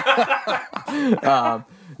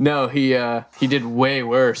 No, he did way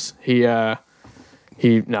worse. No,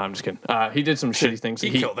 I'm just kidding. He did some shitty things. He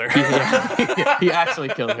killed her. He actually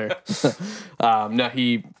killed her. No,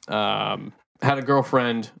 he had a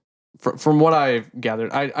girlfriend. From what I've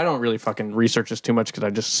gathered, I don't really fucking research this too much because I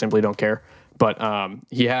just simply don't care. But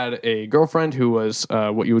he had a girlfriend who was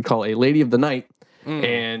what you would call a lady of the night,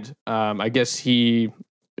 and I guess he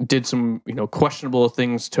did some questionable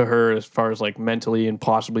things to her as far as like mentally and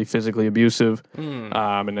possibly physically abusive.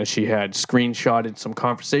 And then she had screenshotted some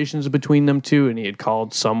conversations between them two, and he had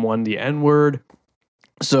called someone the N-word.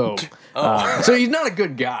 So, so he's not a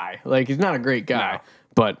good guy. Like he's not a great guy. No.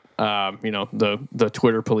 But the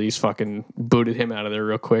Twitter police fucking booted him out of there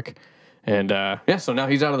real quick. And so now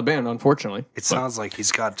he's out of the band, unfortunately. It sounds like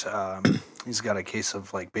he's got a case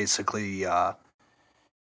of like basically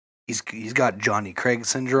he's got Johnny Craig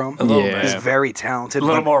syndrome. A little Yeah. bit. He's very talented, A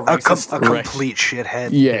little but more racist. a complete shithead.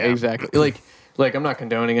 Yeah, exactly. Like I'm not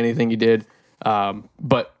condoning anything he did,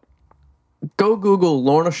 but go Google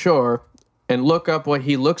Lorna Shore and look up what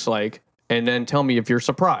he looks like, and then tell me if you're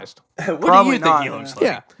surprised. What Probably do you think not. he looks like?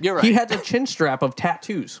 Yeah, You're right. He has a chin strap of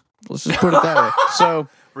tattoos. Let's just put it that way. So,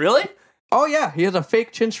 Really? oh yeah, he has a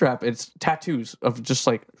fake chin strap. It's tattoos of just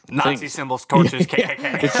like Nazi things. symbols, torches, Yeah,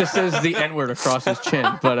 KKK. it just says the N-word across his chin.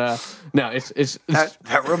 But no, it's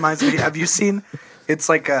That reminds me. Have you seen? It's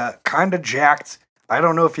like kind of jacked. I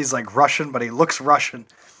don't know if he's like Russian, but he looks Russian,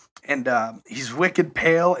 and he's wicked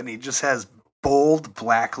pale, and he just has bold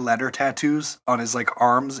black letter tattoos on his like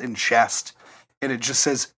arms and chest, and it just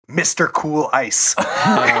says "Mr. Cool Ice."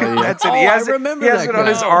 That's it. Oh, He has I remember it. He has that it on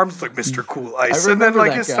his guy. arms like Mr. Cool Ice, and then remember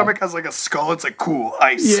like that his guy. stomach has like a skull. It's like Cool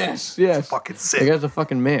Ice. yes. Fucking The sick. guy's a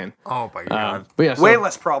fucking man. Oh my god. But yeah, so, Way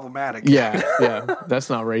less problematic. yeah, that's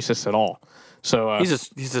not racist at all. So he's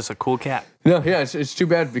just a cool cat. no, yeah, it's too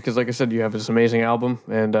bad because, like I said, you have this amazing album,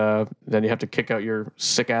 and then you have to kick out your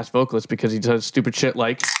sick ass vocalist because he does stupid shit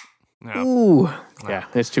like, Yeah. ooh, yeah,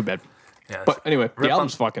 it's too bad. Yeah, But anyway, the Rip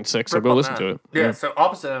album's on- fucking sick, so Rip go on listen that. to it. Yeah, so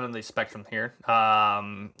opposite end of the spectrum here.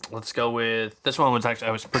 Let's go with this one.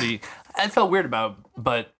 I felt weird about,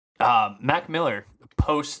 but Mac Miller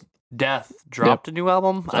post death dropped a new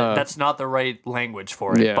album. That's not the right language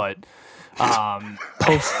for it, yeah. but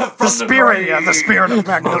The spirit, the spirit of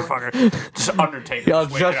Mac Miller. motherfucker, just Undertaker. Yeah, I was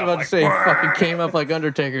waking just up about like, to say, "Brr." fucking came up like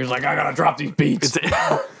Undertaker. He's like, I gotta drop these beats.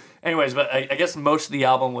 Anyways, but I guess most of the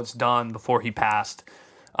album was done before he passed,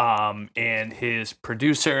 and his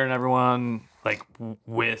producer and everyone, like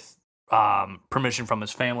with permission from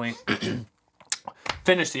his family,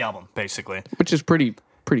 finished the album basically. Which is pretty cool.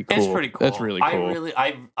 It's pretty cool. That's really cool.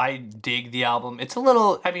 I dig the album. It's a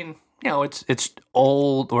little. I mean, it's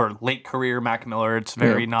old or late career Mac Miller. It's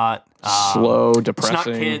very not Slow, It's depressing.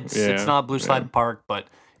 not kids. Yeah. It's not Blue Slide Park, but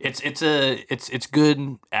it's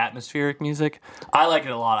good atmospheric music. I like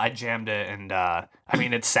it a lot. I jammed it, and I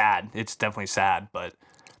mean it's sad. It's definitely sad, but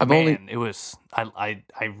it was I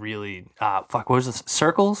really what was this?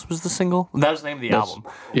 Circles was the single. That was the name of the album.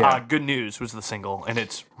 yeah. Good News was the single, and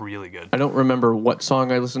it's really good. I don't remember what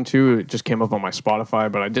song I listened to. It just came up on my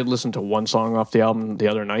Spotify, but I did listen to one song off the album the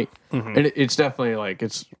other night, and it's definitely like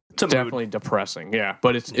it's a mood. definitely depressing. Yeah,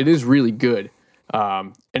 but it is really good,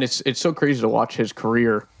 and it's so crazy to watch his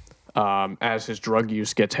career as his drug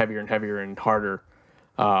use gets heavier and heavier and harder.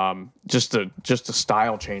 just a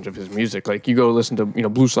style change of his music. Like you go listen to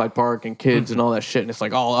Blue Slide Park and Kids and all that shit, and it's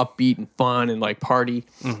like all upbeat and fun and like party.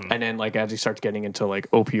 And then like as he starts getting into like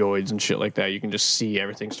opioids and shit like that, you can just see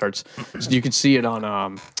everything starts. So you can see it on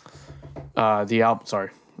the album. Sorry,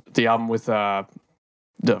 the album with the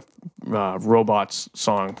Robots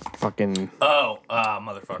song. Fucking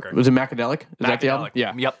motherfucker. was it Macadelic? Is that the album? Macadelic.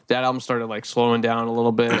 Yeah. Yep. That album started like slowing down a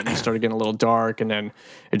little bit and it started getting a little dark, and then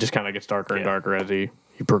it just kind of gets darker and darker as he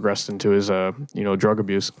progressed into his drug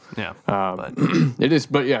abuse. Yeah. It is,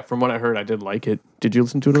 but yeah, from what I heard, I did like it. Did you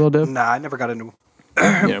listen to it at all, Dev? Nah, I never got into.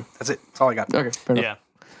 Yeah. That's it. That's all I got. Okay. Fair enough. Yeah.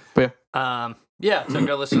 But yeah. Yeah, so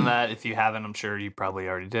go listen to that. If you haven't, I'm sure you probably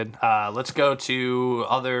already did. Let's go to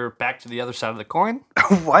back to the other side of the coin.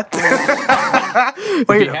 What? If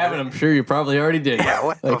Wait you a haven't, minute. I'm sure you probably already did. Yeah,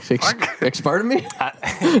 what the fuck? Pardon me?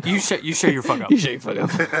 You shut your fuck up. You shake fuck up.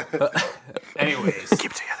 Anyways,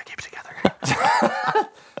 Keep it together. Keep it together.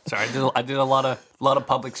 sorry, I did a lot of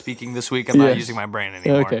public speaking this week. I'm not Yes. using my brain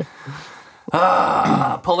anymore. Okay.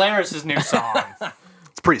 Polaris' new song,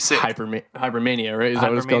 It's pretty sick. Hypermania, right? Is that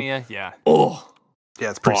what it's called? Hypermania. Yeah, Oh, Yeah,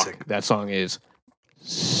 it's pretty fuck. sick. That song is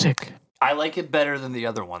sick. I like it better than the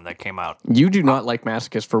other one that came out. You do not like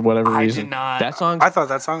Masochist for whatever I reason. did not. That song I thought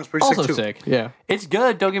that song was pretty also sick too. sick. Yeah. It's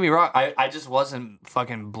good. Don't get me wrong. I just wasn't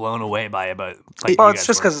fucking blown away by it, but like Well, you it's guys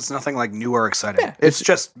just were. because it's nothing like new or exciting. Yeah, it's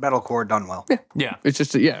just metalcore done well. Yeah. It's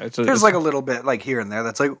just it's There's like a little bit like here and there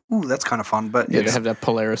that's like, ooh, that's kind of fun. But yeah, it's, to have that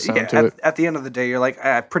Polaris sound yeah, to it. at the end of the day, you're like,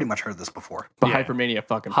 I pretty much heard this before. But Yeah. Hypermania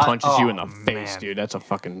fucking Hy- punches you in the oh, face, man. dude. That's a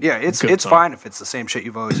fucking Yeah, it's good song. fine if it's the same shit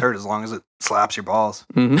you've always heard as long as it slaps your balls.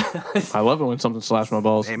 I love it when something slaps my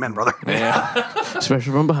balls. Amen, brother. Yeah,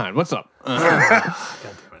 especially from behind. What's up?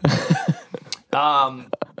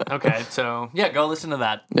 Okay, so yeah, go listen to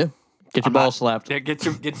that. Yeah, get your balls slapped. Yeah, get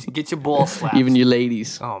your ball slapped. Even you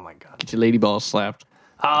ladies, Oh my god. get your lady balls slapped.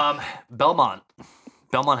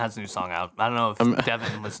 Belmont has a new song out. I don't know if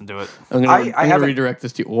Devin listened to it. I'm I gonna haven't- redirect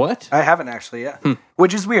this to you. What? I haven't actually yet,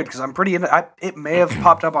 which is weird because I'm pretty into. It may have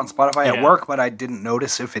popped up on Spotify Yeah. at work, but I didn't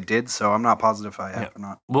notice if it did, so I'm not positive if I have or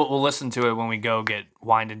not. We'll listen to it when we go get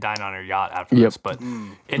wined and dine on our yacht after this. But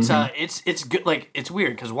it's good. Like it's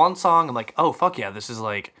weird because one song I'm like, oh fuck yeah, this is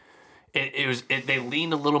like. They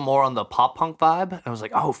leaned a little more on the pop punk vibe. And I was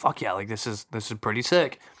like, oh fuck yeah, like this is pretty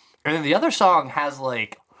sick. And then the other song has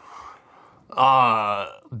like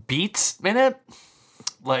beats in it,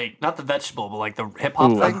 like not the vegetable, but like the hip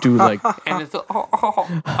hop Ooh, thing. I do like. And it's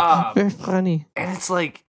Very funny. and it's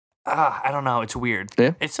like I don't know, it's weird.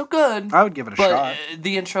 Yeah. It's so good. I would give it a But shot.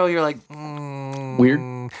 the intro, you're like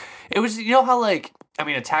Weird. It was, you know how like I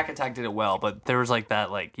mean, Attack did it well, but there was like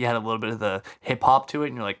that like you had a little bit of the hip hop to it,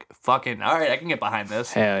 and you're like, fucking all right, I can get behind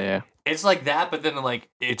this. Hell yeah. It's like that, but then like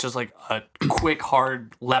it's just like a quick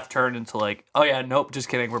hard left turn into like, oh yeah, nope, just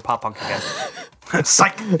kidding, we're pop punk again.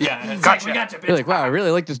 Psych. Yeah, it's Gotcha. like, we got you, bitch. You're like, wow, I really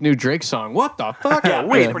like this new Drake song. What the fuck? Yeah,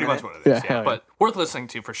 wait that's a pretty minute. much what it is. Yeah, Yeah, hell but worth listening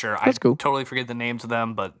to for sure. That's I cool. totally forget the names of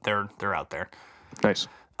them, but they're out there. Nice.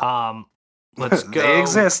 Let's go. They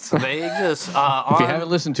exist. They exist. If you haven't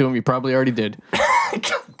listened to him, you probably already did. God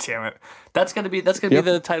damn it. That's gonna be Yep.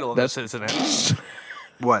 the title of this, isn't it?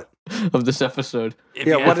 What? Of this episode. If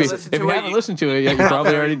Yeah, you what haven't is it? listened If to you it, haven't listened to it yet, you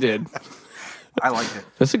probably already did. I like it.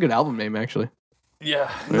 That's a good album name, actually.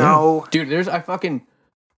 yeah. No. Dude,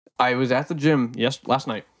 I was at the gym last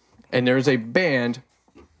night, and there's a band.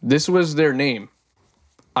 This was their name.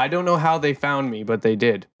 I don't know how they found me, but they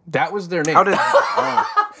did. That was their name. How did?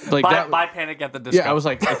 Oh. like By, that? by Panic at the Disco. Yeah, I was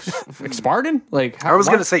like, Spartan? Like, how, I was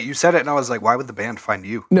why? gonna say you said it, and I was like, why would the band find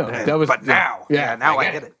you? No, And- that was. But now, now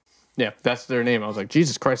I get it. Yeah, that's their name. I was like,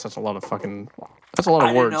 Jesus Christ, that's a lot of That's a lot I of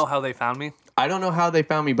didn't words. know how they found me. I don't know how they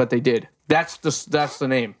found me, but they did. That's the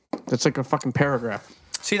name. That's like a fucking paragraph.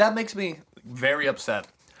 See, that makes me very upset.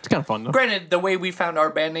 It's kind of fun though. Granted, the way we found our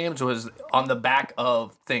band names was on the back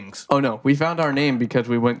of things. Oh no, we found our name because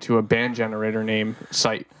we went to a band generator name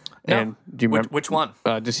site. No. And do you remember Which one?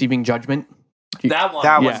 Deceiving Judgment? That one.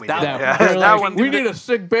 That Yeah, one we that did. one. Yeah, They're that like, one. we need a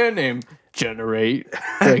sick band name. Generate.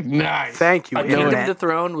 Like, nice. Thank you. A Kingdom Internet.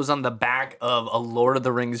 Dethroned was on the back of a Lord of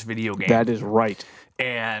the Rings video game. That is right.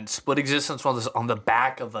 And Split Existence was on the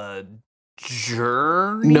back of a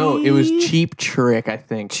Journey. No, it was Cheap Trick, I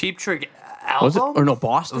think. Cheap Trick Was it? album. Or no,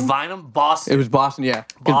 Boston? Vinum, Boston. It was Boston, yeah.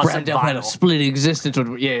 Because Boston Brad Delp had a Vinyl. split existence.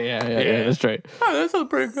 Yeah, that's right. Oh, that sounds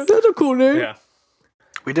pretty good. That's a cool name. Yeah.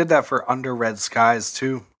 We did that for Under Red Skies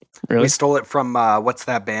too. Really? We stole it from what's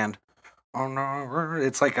that band? Oh no,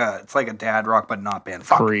 it's like a dad rock but not band.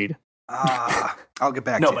 Fuck. Creed. I'll get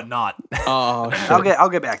back No, to but you. not. Oh, shit. I'll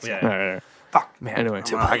get back to you. Yeah. All right. Fuck. Man, Anyway.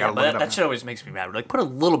 I gotta look it up. that shit always makes me mad. Like, put a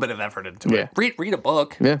little bit of effort into Yeah. it. Read a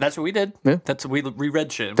book. Yeah. That's what we did. Yeah. That's we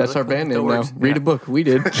reread shit. That's our band name now. Read a book. We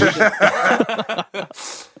did.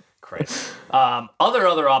 Christ.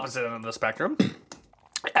 Other opposite end of the spectrum.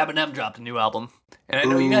 Eminem dropped a new album, and I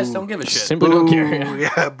know you guys don't give a shit. Simply don't care. Ooh,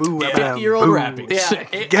 yeah, boo. Yeah. Eminem, 50-year-old boo. rapping. Yeah,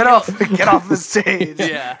 Sick. Get off the stage.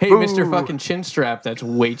 Yeah. Hey, Boo. Mr. Fucking Chin Strap, that's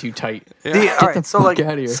way too tight. All Get right, the so fuck like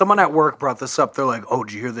outta here. someone at work brought this up. They're like, "Oh,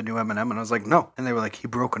 did you hear the new Eminem?" And I was like, "No." And they were like, "He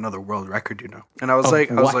broke another world record, you know." And I was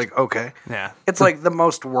what? like, "Okay." Yeah. It's like the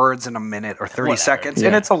most words in a minute or 30 Whatever. seconds, Yeah.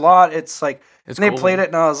 and it's a lot. It's like It's and they cool. played it,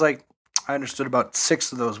 and I was like, I understood about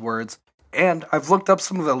 6 of those words. And I've looked up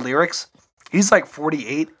some of the lyrics. He's like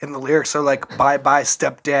 48, and the lyrics are like, "Bye bye,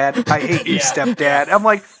 stepdad. I hate you, Yeah. stepdad." I'm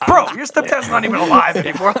like, bro, your stepdad's not even alive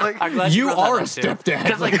anymore. Like, I'm glad You brought that are a up, too.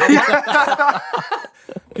 stepdad.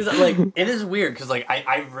 Because like it is weird because like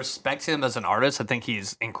I respect him as an artist. I think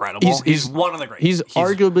he's incredible. He's one of the greatest. He's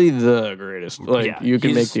arguably the greatest. Like, Yeah, you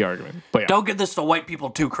can he's- make the argument. But yeah. Don't get this to white people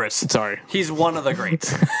too, Chris. Sorry. He's one of the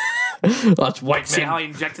greats. That's white See man. how I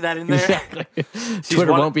injected that in there? Exactly. He's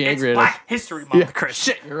Twitter one- won't be angry it's at us. Black History Month, Chris.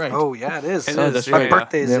 Shit, you're right. oh yeah, it is. It Oh, is, that's yeah. My right.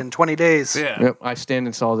 birthday's Yep. in 20 days. Yeah. Yep, I stand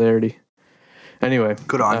in solidarity. Anyway.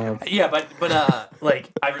 Good on you. Yeah, but like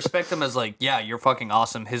I respect him as like, yeah, you're fucking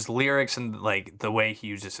awesome. His lyrics and like the way he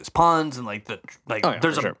uses his puns and like yeah,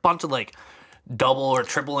 there's for a sure. bunch of like double or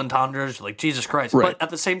triple entendres, like Jesus Christ. Right. But at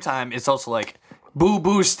the same time, it's also like boo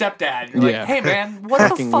boo stepdad. You're Yeah. like, hey man, what the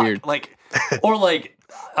Fucking fuck? weird. Like or like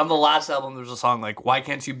on the last album there's a song like, why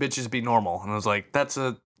can't you bitches be normal? And I was like, that's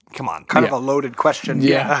a come on. Kind Yeah. of a loaded question,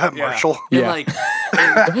 Yeah. Marshall. And Yeah. like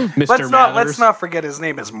Mr. Let's Mathers. not forget his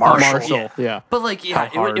name is Marshall. Marshall. Yeah. But like, yeah,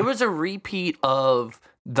 How hard. it was a repeat of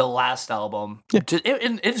the last album. Yeah.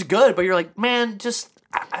 It's good, but you're like, man, just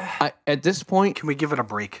At this point, Can we give it a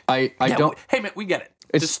break? I yeah, don't. hey man, we get it.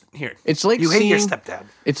 It's- Just here. It's like You hate seeing. your stepdad.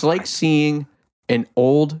 It's like seeing an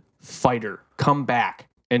old fighter come back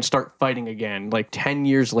and start fighting again like 10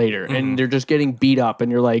 years later and they're just getting beat up and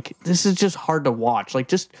you're like, this is just hard to watch. Like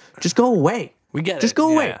just go away. We get it. Just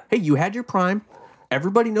go away. Yeah. Hey, you had your prime.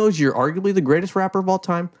 Everybody knows you're arguably the greatest rapper of all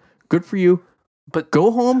time. Good for you. But Go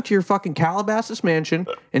home to your fucking Calabasas mansion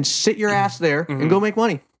and sit your ass there and go make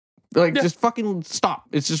money. Like just fucking stop.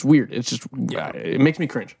 It's just weird. It's just it makes me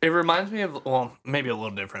cringe. it reminds me of, well, maybe a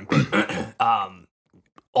little different, but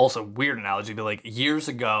also weird analogy, but like years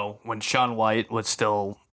ago when Shaun White was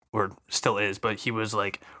still is, but he was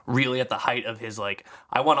like really at the height of his like,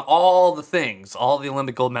 I won all the things, all the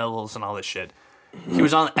Olympic gold medals and all this shit. He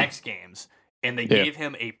was on X Games and they gave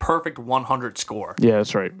him a perfect 100 score. Yeah,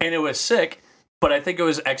 that's right. And it was sick, but I think it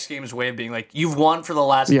was X Games' way of being like, you've won for the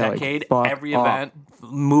last Yeah, like, decade, fuck every off. event,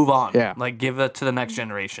 move on. Yeah. Like, give it to the next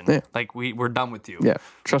generation. Yeah. Like, we're done with you. Yeah,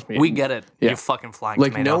 trust me. We get it. Yeah. You fucking flying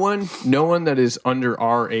Like tomato. no one that is under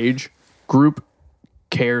our age group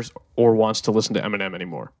cares or wants to listen to Eminem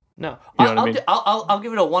anymore. No. You know what I mean? I'll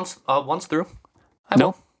give it a once through. I No,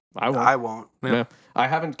 will. I won't. I won't. Yeah. I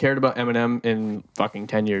haven't cared about Eminem in fucking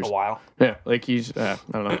 10 years. A while. Yeah, like he's I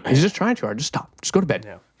don't know. He's just trying too hard. Just stop. Just go to bed.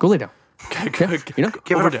 Yeah. Go lay down. You know,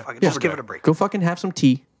 Give it Overdue. a fucking, just give it a break. go fucking have some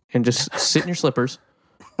tea and just sit in your slippers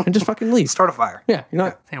and just fucking leave. Start a fire. Yeah, you know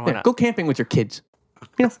what? Hey, why Yeah, not? go camping with your kids.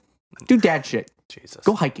 You know, do dad shit. Jesus.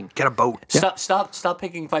 Go hiking. Get a boat. Stop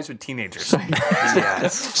picking fights with teenagers.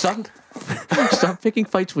 Yes. Stop picking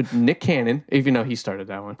fights with Nick Cannon, even though he started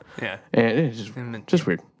that one. Yeah. And it's just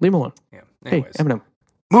weird. Leave him alone. Yeah. Hey, Anyways. Eminem.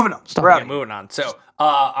 Moving on. Stop. We're out Yeah, of here. moving on. So,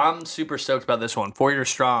 I'm super stoked about this one. 4 Years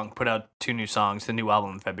Strong put out 2 new songs, the new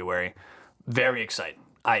album in February. Very excited.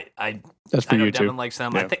 That's for I know you Devin too. likes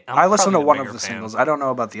them. Yeah. I think I listened to probably one bigger of the fan. singles. I don't know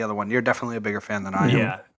about the other one. You're definitely a bigger fan than I am.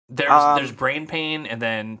 Yeah. There's Brain Pain and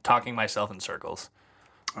then Talking Myself in Circles.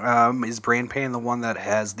 Is Brain Pain the one that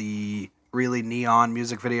has the really neon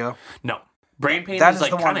music video? No. Brain Pain That is is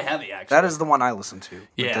like the kind of one. heavy, actually. That is the one I listened to. with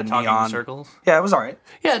yeah, the Talking neon in Circles. Yeah, it was all right.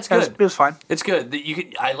 Yeah, it's It good. was fine. It's good.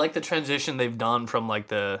 I like the transition they've done from like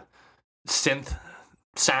the synth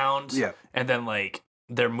sounds. Yeah. And then like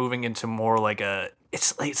they're moving into more like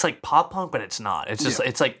it's like pop punk, but it's not. It's just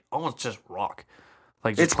it's like almost just rock.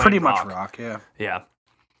 Like just It's plain pretty much rock, yeah. Yeah.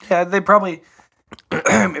 Yeah, they probably,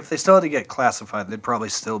 if they still had to get classified, they'd probably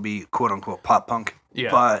still be quote unquote pop punk. Yeah.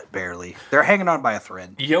 But barely. They're hanging on by a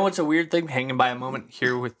thread. You know what's a weird thing? Hanging by a moment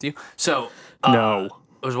here with you. So No.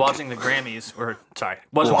 I was watching the Grammys, or sorry,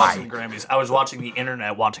 wasn't Why? watching the Grammys. I was watching the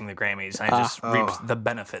internet watching the Grammys. And I just reaped the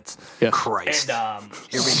benefits. Yeah. Christ. And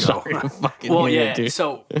Here we go. Sorry to fucking well, hear yeah. it, dude.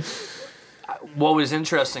 So what was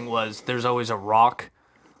interesting was there's always a rock,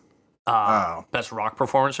 best rock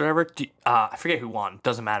performance or whatever. I forget who won.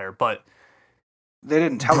 Doesn't matter. But They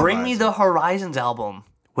didn't tell Bring Me the Horizons album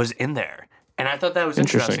was in there. And I thought that was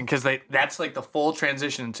Interesting. interesting because that's like the full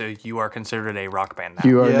transition to you are considered a rock band now.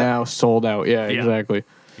 You are Yeah. now sold out. Yeah, Yeah. exactly.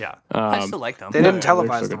 Yeah. I still like them. They didn't they're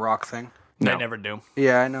televise so the good. rock thing. They No. never do.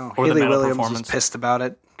 Yeah, I know. Or the Haley metal Williams was performance. pissed about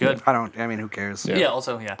it. Good. I mean, who cares? Yeah.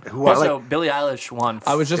 Also, yeah. Who I Also, Billie Eilish won.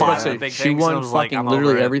 I was just about to 5 say big she things, and I won was like, fucking I'm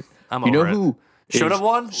literally over it. everything. I'm You know over it. who Should is- have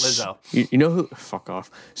won? Lizzo. You know who? Fuck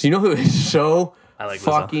off. So you know who is so I like Lizzo.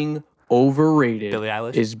 fucking overrated? Billie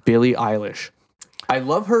Eilish? Is Billie Eilish. I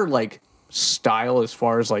love her like style as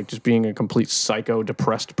far as like just being a complete psycho,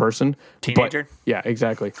 depressed person. But- Teenager? yeah,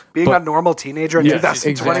 exactly. Being But- a normal teenager in yeah, 2020,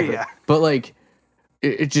 exactly. yeah. But like,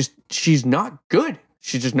 it just she's not good.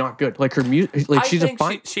 She's just not good. Like her music, like I she's a think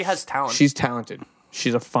fine. she has talent. She's talented.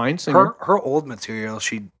 She's a fine singer. Her old material,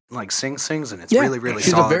 she like sings, and it's Yeah, really, really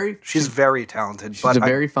she's a solid. very- she's very talented. she's but a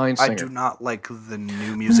very fine I singer. do not like the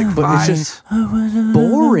new music But vibes. it's just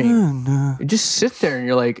boring. You just sit there and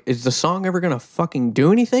you're like, is the song ever gonna fucking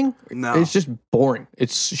do anything? No. It's just boring.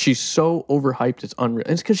 She's so overhyped. It's unreal.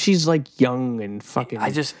 It's because she's like young and fucking.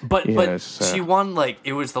 but Yes, she won like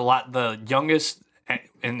it was the youngest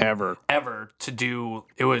and Ever. to do.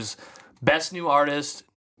 It was best new artist,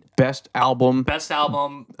 best album best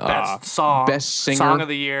album, best song, best singer, song of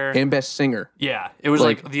the year. and best singer. Yeah, it was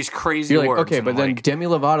Like, like these crazy You're like, awards. okay, and but then like, Demi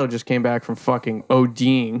Lovato just came back from fucking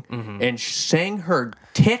ODing and sang her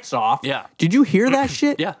tits off. Yeah. Did you hear that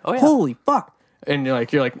shit? Yeah. Oh, yeah. Holy fuck. And you're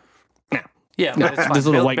like, nah. yeah, but it's fine. this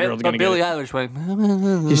little white girl's but gonna get Billie it. Eilish went,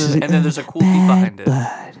 and then there's a cool beat behind it.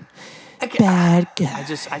 Bad guy.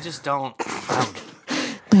 I just don't. I don't get it.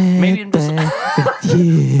 Maybe I'm just.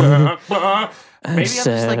 Maybe I'm just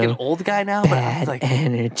like an old guy now, but I'm like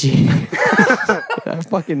energy. I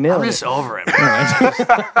fucking nailed I'm it. just over it. Man.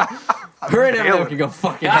 Her and Eminem can go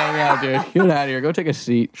fucking hang out, dude. Get out of here. Go take a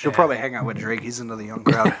seat. She'll probably hang out with Drake. He's into the young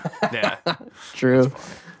crowd. Yeah, True.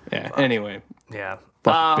 Yeah. Anyway, yeah.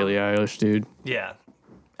 fuck Billie Eilish, dude. Yeah.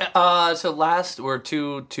 So last or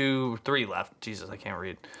three left. Jesus, I can't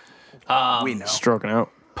read. We know. Stroking out.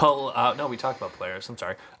 No, we talked about players. I'm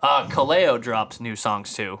sorry. Kaleo dropped new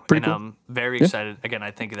songs too, and cool. I'm very excited. Again,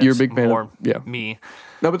 I think that's You're a big fan of- more yeah. me.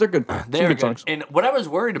 No, but they're good. Some They're good good. songs. And what I was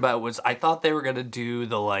worried about was I thought they were gonna do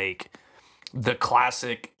the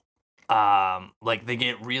classic, like they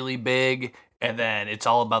get really big and then it's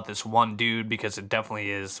all about this one dude because it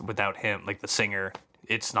definitely is without him, like the singer.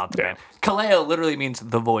 It's not the band. Kaleo literally means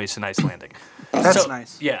the voice in Icelandic. That's So-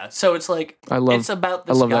 nice. Yeah, so it's like it's about I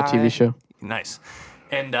this love guy. that TV show. Nice.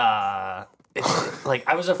 And it's like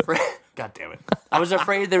I was afraid. God damn it! I was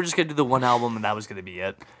afraid they were just gonna do the one album and that was gonna be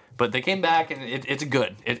it. But they came back and it's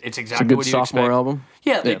good. It's It's a exactly good what you sophomore expect. album.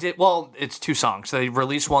 Yeah, they Yeah. did. Well, it's 2 songs. So they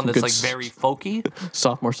released one that's good like s- very folky.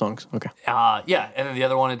 Sophomore songs. Okay. Yeah, and then the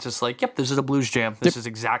other one it's just like, yep, this is a blues jam. This is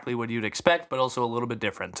exactly what you'd expect, but also a little bit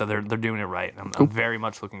different. So they're doing it right. I'm very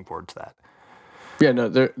much looking forward to that. Yeah, no,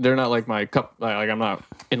 they're not like my cup. Like I'm not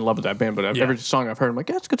in love with that band, but Yeah. every song I've heard, I'm like,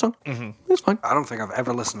 yeah, it's a good song. It's fine. I don't think I've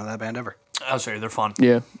ever listened to that band ever. Oh, sorry, they're fun.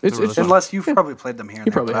 Yeah, it's really just, fun. Unless you've probably played them here. And He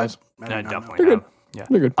there, probably but I- has. I do I not know. definitely have. Yeah.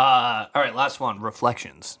 they're good. All right, last one.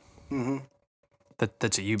 Reflections.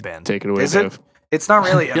 That's a U band. Take it away, Is it? Dev. It's not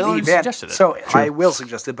really a Dylan me band. suggested it. So I will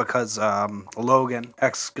suggest it because Logan,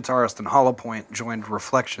 ex-guitarist in Hollow Point, joined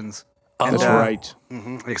Reflections. That's And, right.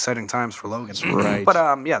 Exciting times for Logan. right.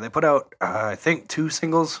 But yeah, they put out I think 2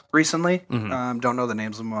 singles recently. Don't know the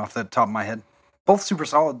names of them off the top of my head. Both super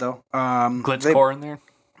solid though. They- Glitzcore in there.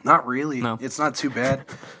 Not really. No. It's not too bad.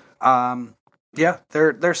 Yeah,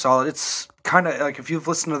 they're solid. It's kind of like if you've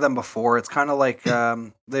listened to them before, it's kind of like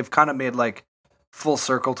they've kind of made like full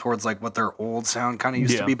circle towards like what their old sound kind of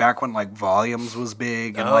used to Yeah. be back when like Volumes was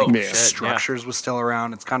big and Oh, like shit, yeah. Structures was still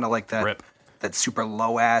around. It's kind of like that Rip. that super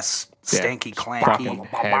low ass stanky fucking clanky,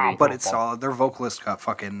 heavy. but it's solid. Their vocalist got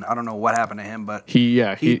fucking I don't know what happened to him, but He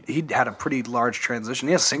he had a pretty large transition.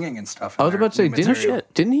 He has singing and stuff. I was about to say,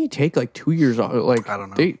 didn't he take like 2 years off? Like I don't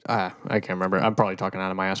know. I can't remember. I'm probably talking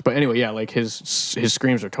out of my ass. But anyway, yeah, like his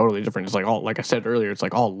screams are totally different. It's like all, like I said earlier, it's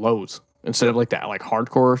like all lows instead of like that like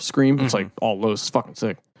hardcore scream. It's like all lows. It's fucking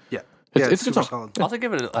sick. Yeah, It's a good super song. solid. I'll have to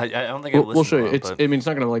give it. I don't think I've We'll listened show to you. it. It's. But I mean, it's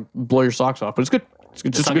not gonna like blow your socks off, but it's good. It's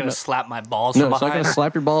it's just not good. gonna slap my balls No, from it's not behind. gonna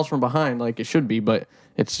slap your balls from behind like it should be, but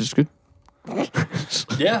it's just good.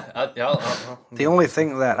 Yeah. The only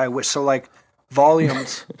thing that I wish so like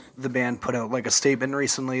Volumes, the band put out like a statement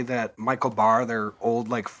recently that Michael Barr, their old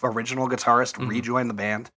like original guitarist, rejoined the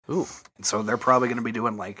band. Ooh. And so they're probably going to be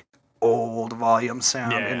doing like old Volume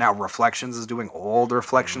sound, Yeah. and now Reflections is doing old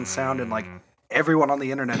Reflections sound, and like everyone on the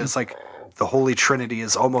internet is like, the Holy Trinity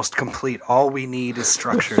is almost complete. All we need is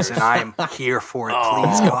Structures, and I'm here for it.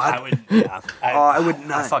 Please, God. I would. Yeah. I would I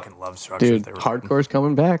not. fucking love Structures. Dude, They were- hardcore's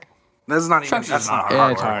coming back. That's not even. Structures That's is not not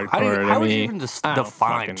hard. It's hard. How would you mean, even I don't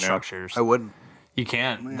define fucking know. structures? I wouldn't. You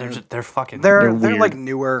can't. They're fucking. They're weird. like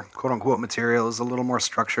newer, quote unquote, material is a little more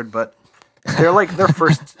structured, but they're like their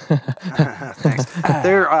first. Thanks.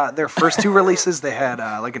 Their first two releases, they had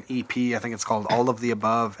like an EP. I think it's called All of the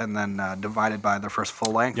Above, and then divided by their first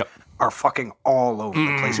full length. Yep. Are fucking all over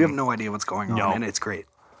the place. You have no idea what's going on, No. and it's great.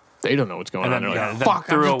 They don't know what's going And on. then, They're yeah, like, then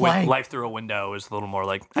fuck, I'm just playing. Life Through a Window is a little more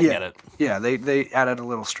like, I Yeah. get it. Yeah, they added a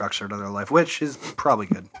little structure to their life, which is probably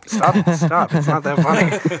good. Stop. It's not that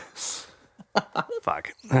funny.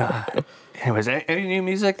 Fuck. Anyways, any new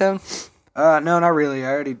music then? No, not really.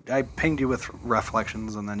 I pinged you with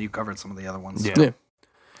reflections, and then you covered some of the other ones. Yeah. Yeah.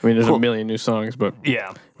 I mean, there's Cool. a million new songs, but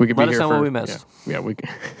Yeah. we could Let be us here know for what we missed. Yeah, we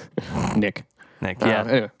Nick. Nick, yeah.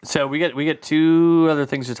 Anyway. So we get two other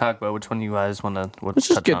things to talk about. Which one you guys want to Let's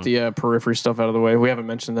just touch get on? the periphery stuff out of the way. We haven't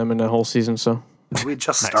mentioned them in the whole season, so We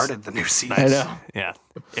just started the new season. I know. Yeah,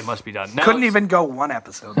 it must be done. Now Couldn't it's- even go one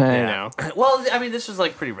episode. I Yeah. know. Well, I mean, this is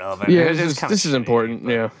like pretty relevant. Yeah, It this kinda is shitty, important.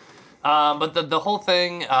 but- Yeah. But the whole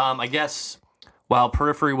thing, I guess, while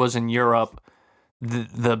Periphery was in Europe,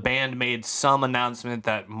 the band made some announcement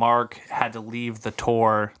that Mark had to leave the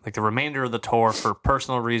tour, like the remainder of the tour, for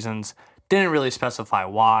personal reasons. Didn't really specify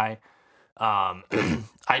why. I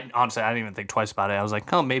honestly, I didn't even think twice about it. I was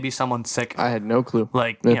like, oh, maybe someone's sick. I had no clue.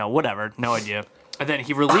 Like, you know, whatever, no idea. And then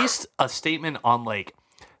he released a statement on like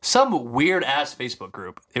some weird ass Facebook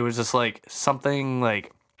group. It was just like something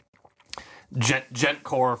like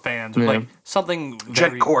Gentcore fans, or like something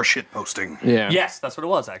very... Gentcore shit posting. Yeah. Yes, that's what it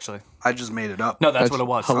was actually. I just made it up. No, that's what it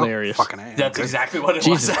was. Hilarious. Fucking A. That's Good. exactly what it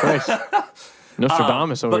Jesus was. Christ.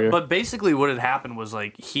 Nostradamus over here. But basically, what had happened was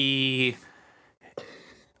like he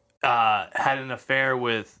had an affair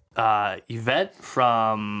with Yvette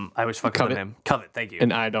from I always fucking Covet. the name. Covet. Thank you.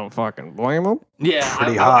 And I don't fucking blame him. Yeah,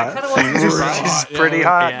 Pretty I hot. kind of want to She's pretty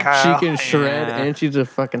hot, Yeah. Kyle. She can shred, Yeah. and she's a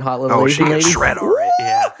fucking hot little Oh, Asian she can lady. shred all right.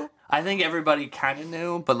 Yeah. I think everybody kind of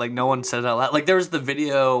knew, but like no one said it out loud. Like there was the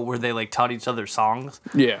video where they like taught each other songs,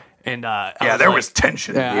 Yeah. and Yeah, there was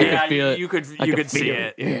tension. Yeah, I yeah, could feel it. you could I you could could see feel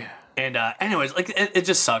it. Yeah. And anyways, like it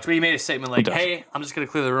just sucks. But he made a statement like, does. "Hey, I'm just gonna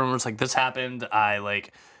clear the rumors. Like this happened. I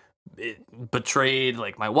like betrayed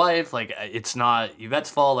like my wife. Like it's not Yvette's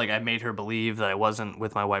fault. Like I made her believe that I wasn't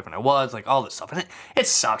with my wife when I was. Like all this stuff. And it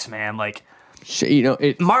sucks, man. Like Shit, you know,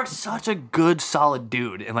 it. Mark's such a good, solid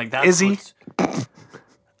dude, and like that's Is he? what's-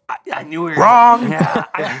 I knew we were Wrong.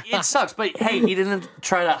 Yeah, it sucks. But hey, he didn't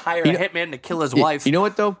try to hire a hitman to kill his wife. You know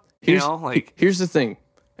what though? Here's, know, like- here's the thing,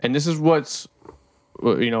 and this is what's,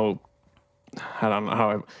 you know, I don't know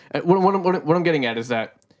how what I'm getting at is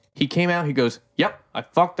that he came out. He goes, "Yep, I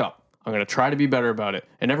fucked up. I'm gonna try to be better about it,"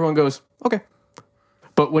 and everyone goes, "Okay."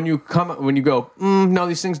 But when you go, no,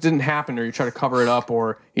 these things didn't happen, or you try to cover it up,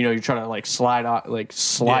 or you know, you try to like slide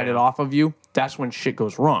it off of you. That's when shit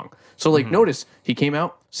goes wrong. So like, notice he came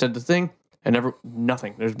out, said the thing, and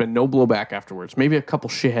nothing. There's been no blowback afterwards. Maybe a couple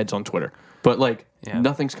shitheads on Twitter, but like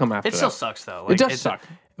nothing's come after. it that. still sucks though. It Like, does it's- suck.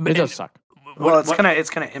 but It does suck. Well, it's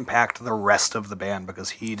gonna impact the rest of the band because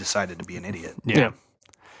he decided to be an idiot.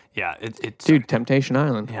 Yeah, it's Dude, Temptation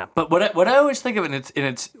Island. yeah. But what I always think of, and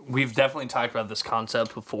it's we've definitely talked about this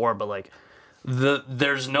concept before, but like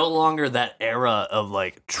there's no longer that era of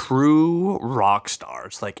like true rock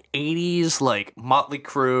stars, like 80s, like Motley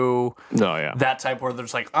Crue, No, yeah. that type where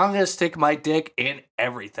there's like, I'm gonna stick my dick in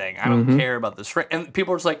everything. I don't care about this. And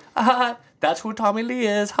people are just like, that's who Tommy Lee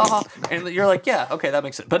is, haha. And you're like, yeah, okay, that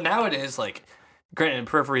makes sense. But nowadays, like, granted,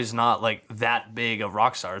 Periphery is not like that big of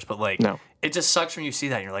rock stars, but like, No. it just sucks when you see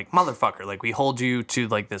that. And you're like, motherfucker, like we hold you to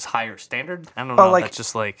like this higher standard. I don't Well, know. like, That's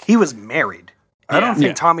just like, He was married. I don't Yeah.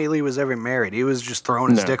 think Tommy Lee was ever married. He was just throwing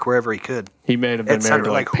his No. dick wherever he could. He may have been It married sounded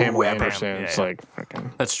to like like Pamela whoever. Anderson. It's Yeah. like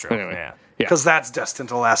fucking. that's true. Anyway. Yeah. Because that's destined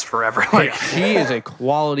to last forever. Like, He is a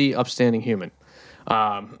quality, upstanding human. The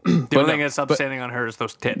only thing that's upstanding on her is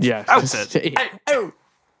those tits. Yeah. That's it.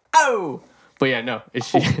 Oh. But yeah, no.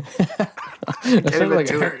 It's that sounded even like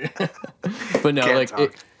do a But no, Can't like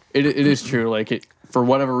talk. it is true. Like it for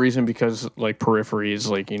whatever reason, because like Periphery is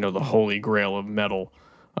like, you know, the holy grail of metal.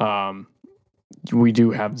 We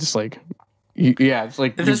do have this like it's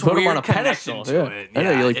like you There's put him weird on a pedestal. connection Yeah. to it. I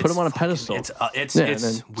know, you like put it's him on a fucking- pedestal. It's Yeah, it's and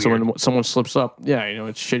then weird. so when someone slips up, yeah, you know,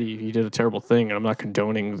 it's shitty. He did a terrible thing, and I'm not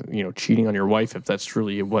condoning, you know, cheating on your wife if that's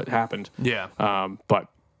truly what happened. yeah. But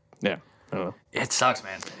yeah, I don't know. It sucks,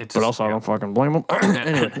 man. It's But also, I don't fucking blame him.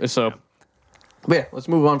 Anyway, so but yeah, let's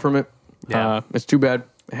move on from it. Yeah. It's too bad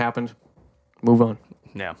it happened. Move on.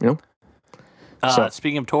 yeah. You know? So-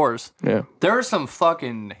 Speaking of tours, Yeah. there are some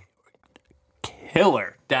fucking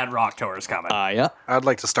killer Dad Rock tours coming. Yeah. I'd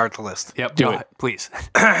like to start the list. Yep, do go it. ahead, please.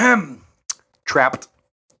 Trapped.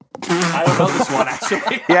 I don't know this one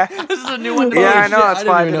actually. Yeah. This is a new one to Yeah, me. I know. shit, That's I didn't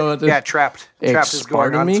why. even know about this. Yeah, Trapped. Trapped is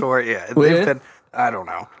going on Expartamy? tour. Yeah, they've With? been. I don't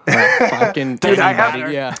know. Fucking Dude, I have.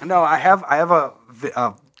 anybody, yeah. No, I have a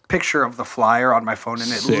picture of the flyer on my phone,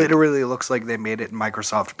 and it Sick. literally looks like they made it in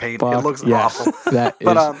Microsoft Paint. It Fuck looks yes. awful. That is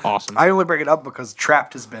But awesome. I only bring it up because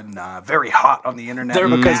Trapped has been very hot on the internet They're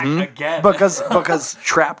because back again. because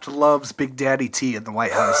Trapped loves Big Daddy T in the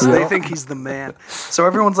White House. They think he's the man. So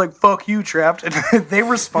everyone's like, "Fuck you, Trapped," and they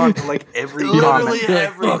respond to like every Literally comment.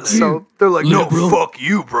 every. So they're like, "No, fuck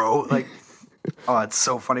you, bro." Like, oh, it's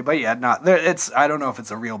so funny. But yeah, it's I don't know if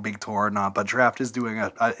it's a real big tour or not. But Trapped is doing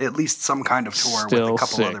at least some kind of tour with Still a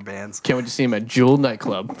couple sick. other bands. Can't wait to see him at Jewel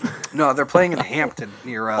nightclub. No, they're playing in Hampton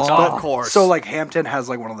near us. Oh, but- of course. So like Hampton has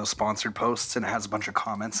like one of those sponsored posts and it has a bunch of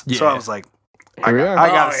comments. So I Yeah. was like, Here we are. I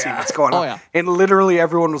gotta Oh, see yeah. what's going on. Oh, yeah. And literally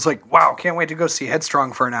everyone was like, wow, can't wait to go see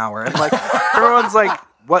Headstrong for an hour. And like everyone's like,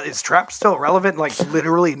 what, is Trap still relevant? Like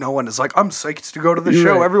literally no one is like, I'm psyched to go to the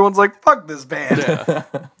show. right. Everyone's like, fuck this band.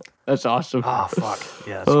 That's awesome. Oh fuck.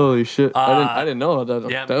 Yeah. Holy shit! I didn't know that.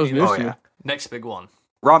 yeah, that was me news neither. to Oh, me. yeah. Next big one.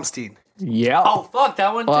 Rammstein. Yeah. Oh fuck,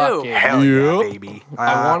 that one Fuck too. yeah. Hell yeah, Yep. baby.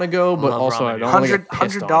 I want to go, but love also I ramen. don't want to get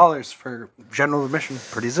pissed on. $100 for general admission.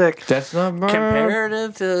 Pretty sick. That's not bad.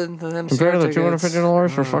 Comparative to the MCR Compared to the tickets.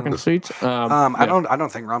 $250 for fucking seats. I don't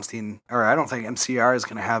think Rammstein or I don't think MCR is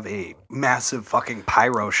gonna have a massive fucking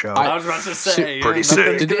pyro show. I was about to say. Pretty yeah, sick.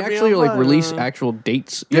 nothing's Did they gonna be actually on like fire. release actual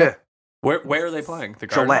dates? yeah. Where are they playing? The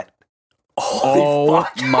Garden? Gillette. Oh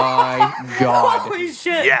my god! Holy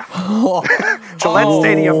shit. Yeah. Oh, Gillette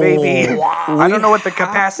Stadium, baby. Wow. I don't know what the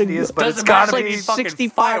capacity is, but it's Doesn't gotta matter, be. like fucking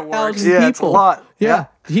 65,000 fireworks. Yeah, it's a people. lot. Yeah,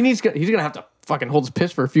 he's gonna have to fucking hold his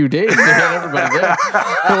piss for a few days to get everybody there.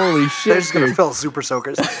 Holy shit! They're just gonna dude. fill Super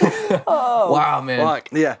Soakers. Wow, man. Fuck.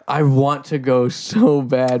 Yeah. I want to go so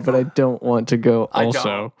bad, but I don't want to go.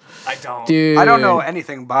 Also, I don't. dude, I don't know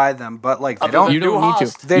anything by them, but like they Other don't. than You don't need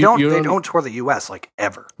Host. to. They You- don't. you They don't tour the U.S. like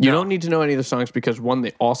ever. You don't need to know any of the songs because one,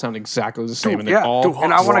 they all sound exactly the same, and they Yeah. all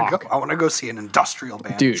And I want to rock. go. I want to go see an industrial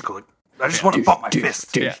band. Dude. Just go like, I just want to bump my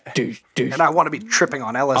fist, Dude, and I want to be tripping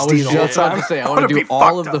on LSD I was the whole just about time. to say, I want to wanna do be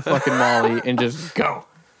all of fucked the up. fucking Molly and just go.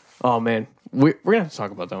 Oh man, we're gonna have to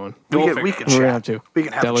talk about that one. We We'll can figure chat. We're gonna have to. We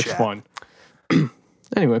can have that a looks chat. fun.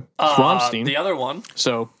 Anyway, Rammstein. The other one.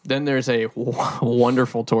 So then there's a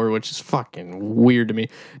wonderful tour, which is fucking weird to me.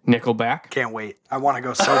 Nickelback. Can't wait. I want to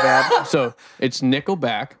go so bad. So it's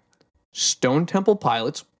Nickelback, Stone Temple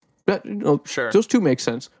Pilots. But, Sure. Those two make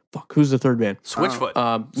sense. Fuck, who's the third band? Switchfoot.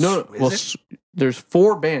 No. Is Well, it? there's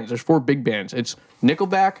four bands. There's four big bands. It's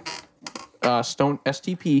Nickelback, Stone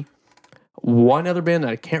STP, one other band that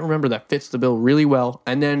I can't remember that fits the bill really well,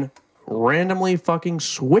 and then randomly fucking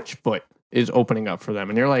Switchfoot is opening up for them,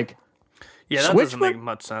 and you're like, yeah, that Switchfoot? doesn't make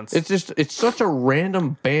much sense. it's such a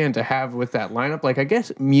random band to have with that lineup. Like, I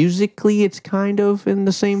guess musically it's kind of in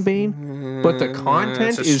the same vein, but the content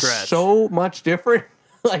it's a is stretch. so much different.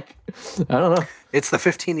 Like, I don't know. It's the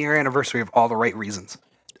 15-year anniversary of All the Right Reasons.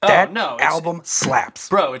 That no, it's- album slaps.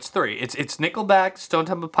 Bro, it's three. It's Nickelback, Stone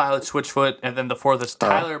Temple Pilots, Switchfoot, and then the fourth is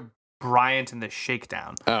Tyler Bryant and the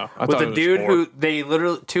Shakedown. Oh, I With thought a it was dude four. who they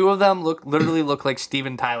two of them literally look like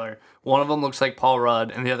Steven Tyler. One of them looks like Paul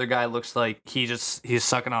Rudd, and the other guy looks like he's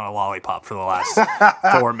sucking on a lollipop for the last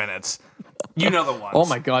 4 minutes. You know the ones. Oh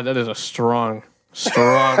my god, that is a strong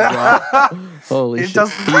drop. Holy It shit.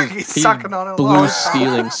 does look like he's sucking on a Blue lollipop.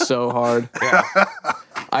 stealing so hard.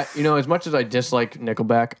 As much as I dislike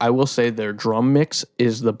Nickelback, I will say their drum mix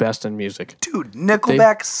is the best in music. Dude,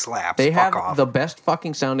 Nickelback slaps. They Fuck have off. the best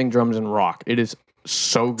fucking sounding drums in rock. It is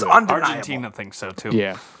so good. Undeniable. Argentina thinks so too.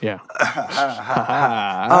 Yeah.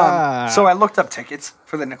 So I looked up tickets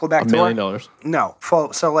for the Nickelback $1 tour. million. No,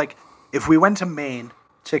 so like if we went to Maine,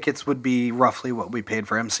 tickets would be roughly what we paid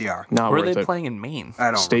for MCR. Not Where are worth they it. playing in Maine?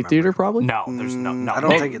 I don't State remember. Theater probably? No, there's no. I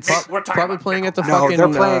don't think it's. We're talking Probably about playing at the No, fucking they're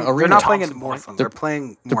playing. arena. They're not playing in Thompson Northland. Point. They're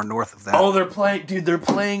playing more north of that. Oh, they're playing, dude. They're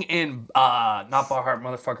playing in not Bar Harbor,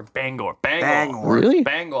 motherfucker, Bangor. Bangor. Really?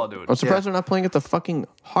 Bangor, dude. I'm surprised they're not playing at the fucking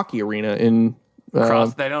hockey arena in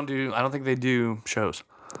Cross. They don't do. I don't think they do shows.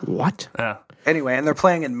 what? Yeah. Anyway, and they're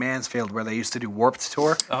playing in Mansfield where they used to do Warped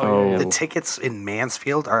Tour. Oh, yeah. The tickets in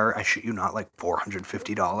Mansfield are, I shit you not, like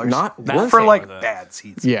 $450. Not That's worth for it. like worth it. bad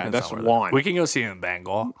seats. Yeah, It's that's not worth it. one. We can go see him in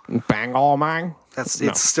Bangor. Bang all man.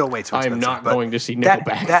 It's still way too I expensive. am not but going to see that-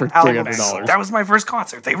 Nickelback that for album- $300. That was my first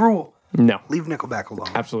concert. They rule. No, Leave Nickelback alone.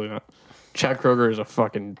 absolutely not. Chad Kroger is a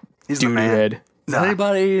fucking He's the dude man. head. Does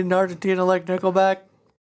anybody in Argentina like Nickelback?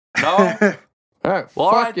 No. All right, Well,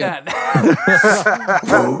 all fuck right yeah.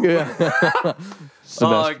 then. Yeah. It's the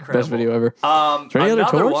best incredible. video ever. Is there any other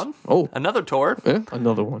Another tours? one. Oh, Another tour. yeah,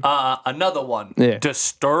 another one. Another one. Yeah.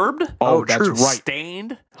 Disturbed. oh, that's true. right.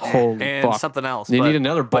 Stained. Holy And fuck. something else. You but- need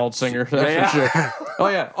another bald singer. That's yeah. for sure. Oh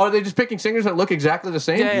yeah. Are they just picking singers that look exactly the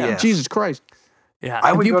same? Yeah, yeah. Yes. Jesus Christ. Yeah.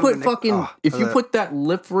 I would If you go to put the Nick- fucking, oh, if you that- put that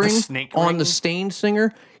lip ring snake on ring? the Stained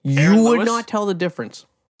singer, you Aaron would Lewis? not tell the difference.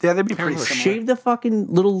 Yeah, they'd be pretty similar. Shave the fucking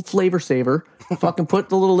little flavor saver, fucking put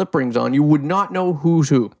the little lip rings on. You would not know who's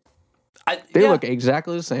who. They look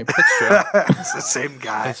exactly the same. It's the same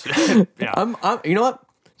guy. yeah. I'm, you know what?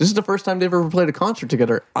 This is the first time they've ever played a concert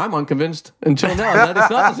together. I'm unconvinced until now that it's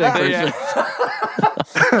not the same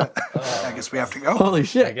person. I guess we have to go. Holy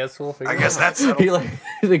shit. I guess we'll figure I guess that's settled. He like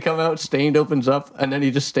they come out, Stained opens up, and then he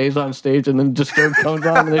just stays on stage, and then Disturbed comes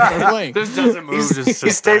on, and they start playing. This doesn't move. He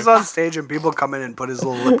stays on stage and people come in and put his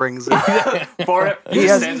little lip rings in. for it. He He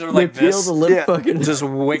just has- stands there They like peel this. the lip Yeah. fucking. Just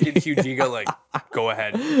wicked huge ego. Like, go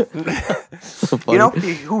ahead. You know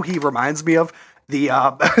who he reminds me of? The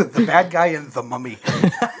the bad guy in The Mummy.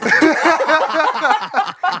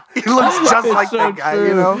 He looks just like so that guy, true.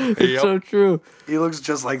 you know? It's so true. He looks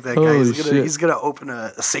just like that guy. Holy shit. He's gonna open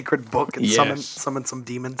a sacred book and Yes. summon some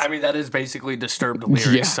demons. I mean, that is basically Disturbed lyrics.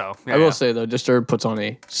 Yeah. So I will say though, Disturbed puts on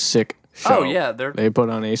a sick show. Oh, yeah, they're- they put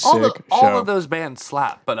on a sick all show. of those bands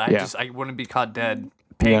slap, but Yeah. I wouldn't be caught dead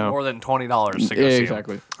paying No. more than $20 to go Yeah, see 'em.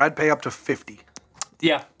 exactly. I'd pay up to 50.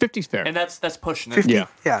 Yeah, 50's fair. and that's pushing it. 50? Yeah.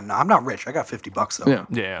 Yeah, no, I'm not rich. I got $50 though. yeah.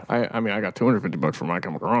 Yeah. I mean, I got $250 for My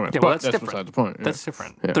Chemical Romance, Yeah, well, but that's that's different. beside the point. Yeah. That's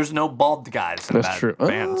different. Yeah. There's no bald guys in That's that true.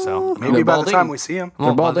 band, so Maybe They're by the balding. time we see him.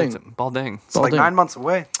 They're balding. Balding. It's like Balding. 9 months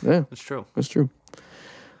away. Yeah, It's true. that's true.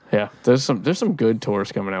 Yeah, there's some good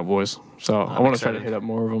tours coming out, boys. So I want to try to excited. hit up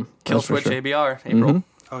more of them. Kill Switch ABR, April.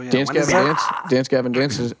 Oh yeah. Dance when is Gavin that? Dance Gavin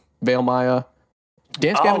Dance is Veil Maya.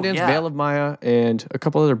 Dance Oh, Gavin Dance, yeah. Veil of Maya, and a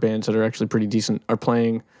couple other bands that are actually pretty decent are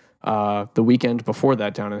playing the weekend before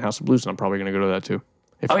that down in House of Blues, and I'm probably going to go to that too.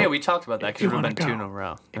 Oh, yeah, we talked about that because we've been go. 2 in a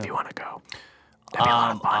row. if you want to go.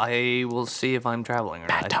 I will see if I'm traveling or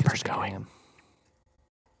not. I think Tupper's I going. am.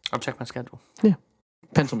 I'll check my schedule. Yeah,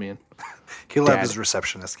 pencil me in. He'll have Dad. his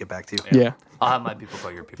receptionist get back to you. Yeah, I'll have my people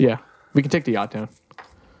call your people. yeah. We can take the yacht down.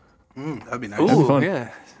 That'd be nice. Ooh, fun.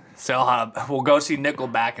 yeah. So we'll go see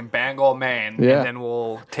Nickelback in Bangor, Maine, Yeah. and then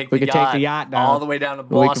we'll take We the can yacht, take the yacht down. all the way down to We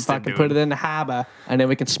can Boston. fucking put it in the harbor, and then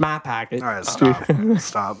we can smart pack it. All right, stop.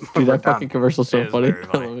 Stop. Dude, We're that done. fucking commercial's so It is funny. very I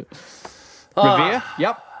funny. love it. Ah. Revere?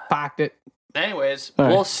 Yep, packed it. Anyways, All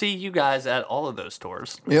right. we'll see you guys at all of those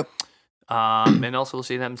tours, Yep. and also we'll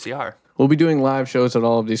see you at MCR. We'll be doing live shows at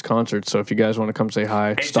all of these concerts, so if you guys want to come say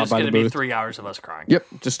hi, It's stop just by going the to be booth. 3 hours of us crying. Yep,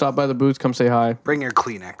 just stop by the booth, come say hi. Bring your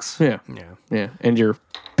Kleenex. Yeah, Yeah, yeah, and your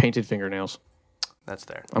painted fingernails. that's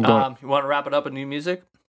there. I'm going- You want to wrap it up with new music?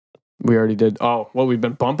 We already did. Oh, what we've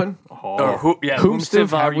been bumping? Oh, Or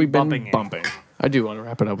whomstive are have we you been bumping in? bumping? I do want to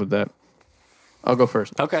wrap it up with that. I'll go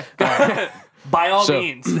first. Okay. By all So-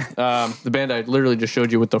 means. The band I literally just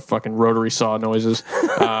showed you with the fucking rotary saw noises.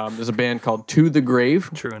 There's a band called To the Grave.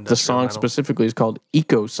 True The industrial song metal. specifically is called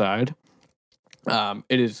Ecocide.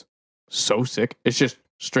 It is so sick. It's just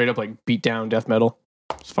straight up like beat down death metal.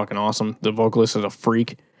 It's fucking awesome. The vocalist is a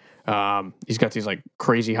freak. He's got these like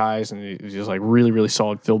crazy highs and he's just like really, really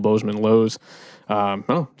solid Phil Bozeman lows.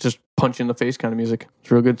 Just punch in the face kind of music. It's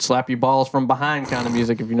real good. Slap your balls from behind kind of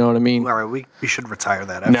music, if you know what I mean. All right, we should retire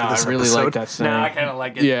that after No, I this really episode. like that sound. No, I kind of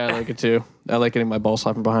like it. Yeah, I like it too. I like getting my ball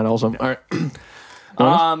slapping behind also. All right.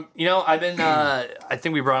 I've been. I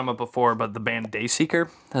think we brought him up before, but the band Dayseeker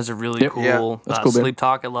has a really Yep. cool, Yeah, that's cool band. sleep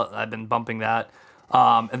talk. I've been bumping that,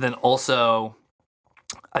 and then also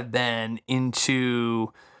I've been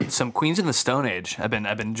into some Queens of the Stone Age. I've been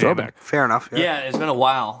jamming. Throwback. Fair enough. Yeah. Yeah, it's been a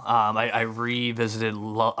while. I revisited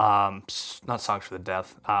not Songs for the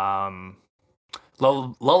Deaf,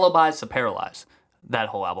 Lullabies to Paralyze, that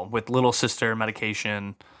whole album with Little Sister,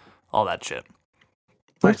 Medication, all that shit.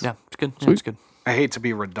 Nice. Yeah, it's good. Yeah, Sweet. it's good. I hate to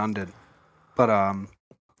be redundant, but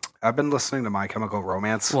I've been listening to My Chemical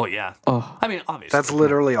Romance. Well, yeah. Oh, I mean, obviously. That's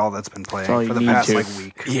literally all that's been playing all you for the need past to. like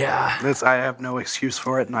week. Yeah. I have no excuse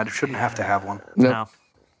for it, and I shouldn't have to have one. no. No.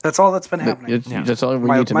 That's all that's been happening. Yeah. That's all we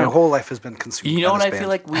My need to know. whole life has been consumed. You know by what I this feel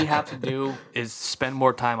band. like we have to do is spend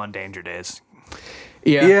more time on Danger Days.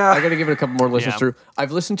 Yeah, Yeah. I got to give it a couple more listens Yeah. through.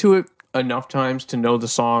 I've listened to it enough times to know the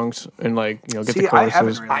songs and get See, the I haven't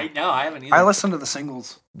choruses. really. I know, I haven't either. I listened to the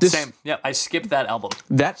singles. Same. Yeah, I skipped that album.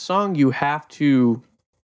 That song you have to.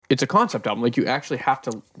 It's a concept album. Like you actually have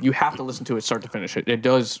to. You have to listen to it start to finish. It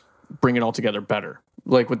does bring it all together better.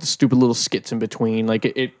 Like with the stupid little skits in between. Like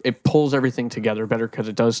it pulls everything together better because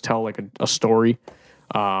it does tell like a story.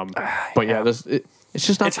 But yeah, It's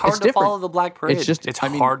just not. It's hard to different. follow the Black Parade. It's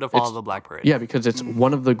hard to follow the Black Parade. Yeah, because it's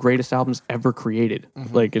one of the greatest albums ever created.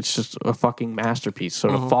 Like, it's just a fucking masterpiece. So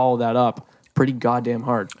to follow that up, pretty goddamn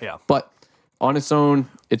hard. Yeah. But on its own,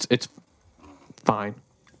 it's fine.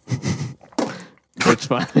 It's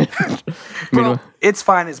fine. It's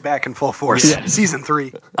Fine is back in full force. Yeah. Season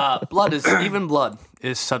 3. Blood is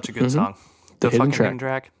such a good song. The hidden fucking hidden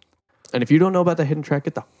track. And if you don't know about the hidden track,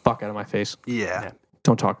 get the fuck out of my face. Yeah.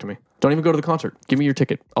 Don't talk to me. Don't even go to the concert. Give me your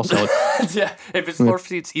ticket. I'll sell it. Yeah, if it's 4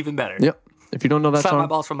 seats, even better. Yep. If you don't know that Slap song, my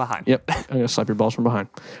balls from behind. Yep. I'm gonna slap your balls from behind.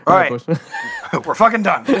 All right. boys. We're fucking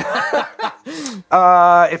done.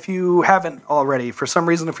 If you haven't already, for some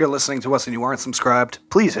reason, if you're listening to us and you aren't subscribed,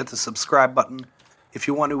 please hit the subscribe button. If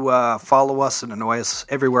you want to follow us and annoy us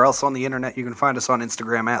everywhere else on the internet, you can find us on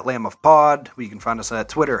Instagram at Lamb of Pod. You can find us at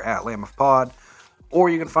Twitter at Lamb of Pod. Or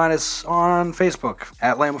you can find us on Facebook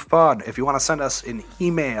at Lamb of Pod. If you want to send us an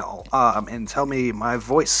email and tell me my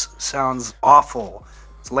voice sounds awful,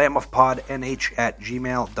 it's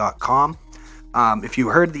lambofpodnh@gmail.com. If you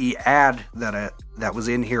heard the ad that was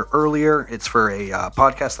in here earlier, it's for a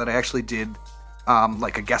podcast that I actually did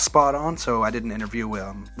like a guest spot on. So I did an interview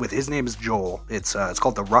with his name is Joel. It's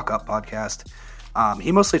called the Ruck Up Podcast.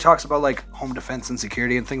 He mostly talks about like home defense and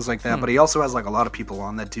security and things like that, but he also has like a lot of people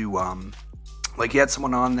on that do like he had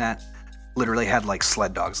someone on that literally had like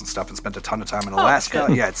sled dogs and stuff and spent a ton of time in Alaska.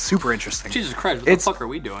 shit. Yeah, it's super interesting. Jesus Christ, what the fuck are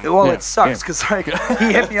we doing? Well, Yeah, it sucks because like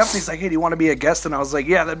he hit me up and he's like, "Hey, do you want to be a guest?" And I was like,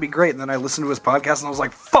 "Yeah, that'd be great." And then I listened to his podcast and I was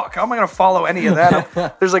like, "Fuck, how am I gonna follow any of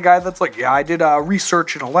that?" There's a guy that's like, "Yeah, I did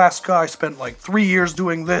research in Alaska. I spent like 3 years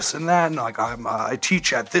doing this and that, and like I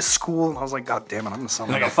teach at this school." And I was like, "God damn it, I'm gonna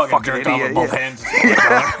sound like like a fucking jerk off idiot." with both hands.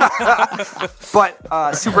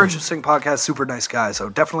 But super interesting podcast, super nice guy. So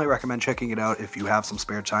definitely recommend checking it out if you have some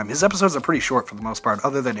spare time. His episodes are pretty short for the most part,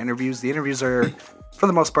 other than interviews. The interviews are, for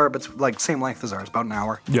the most part, but like same length as ours, about an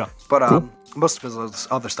hour. Yeah. But most of his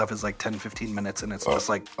other stuff is like 10, 15 minutes, and it's just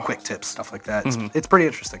like quick tips, stuff like that. It's pretty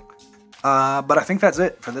interesting. But I think that's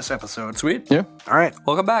it for this episode. Sweet. Yeah. All right.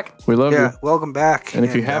 Welcome back. We love Yeah. you. Welcome back. And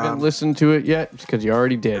if you haven't listened to it yet, it's because you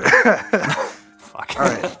already did. Fuck. all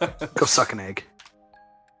right, go suck an egg.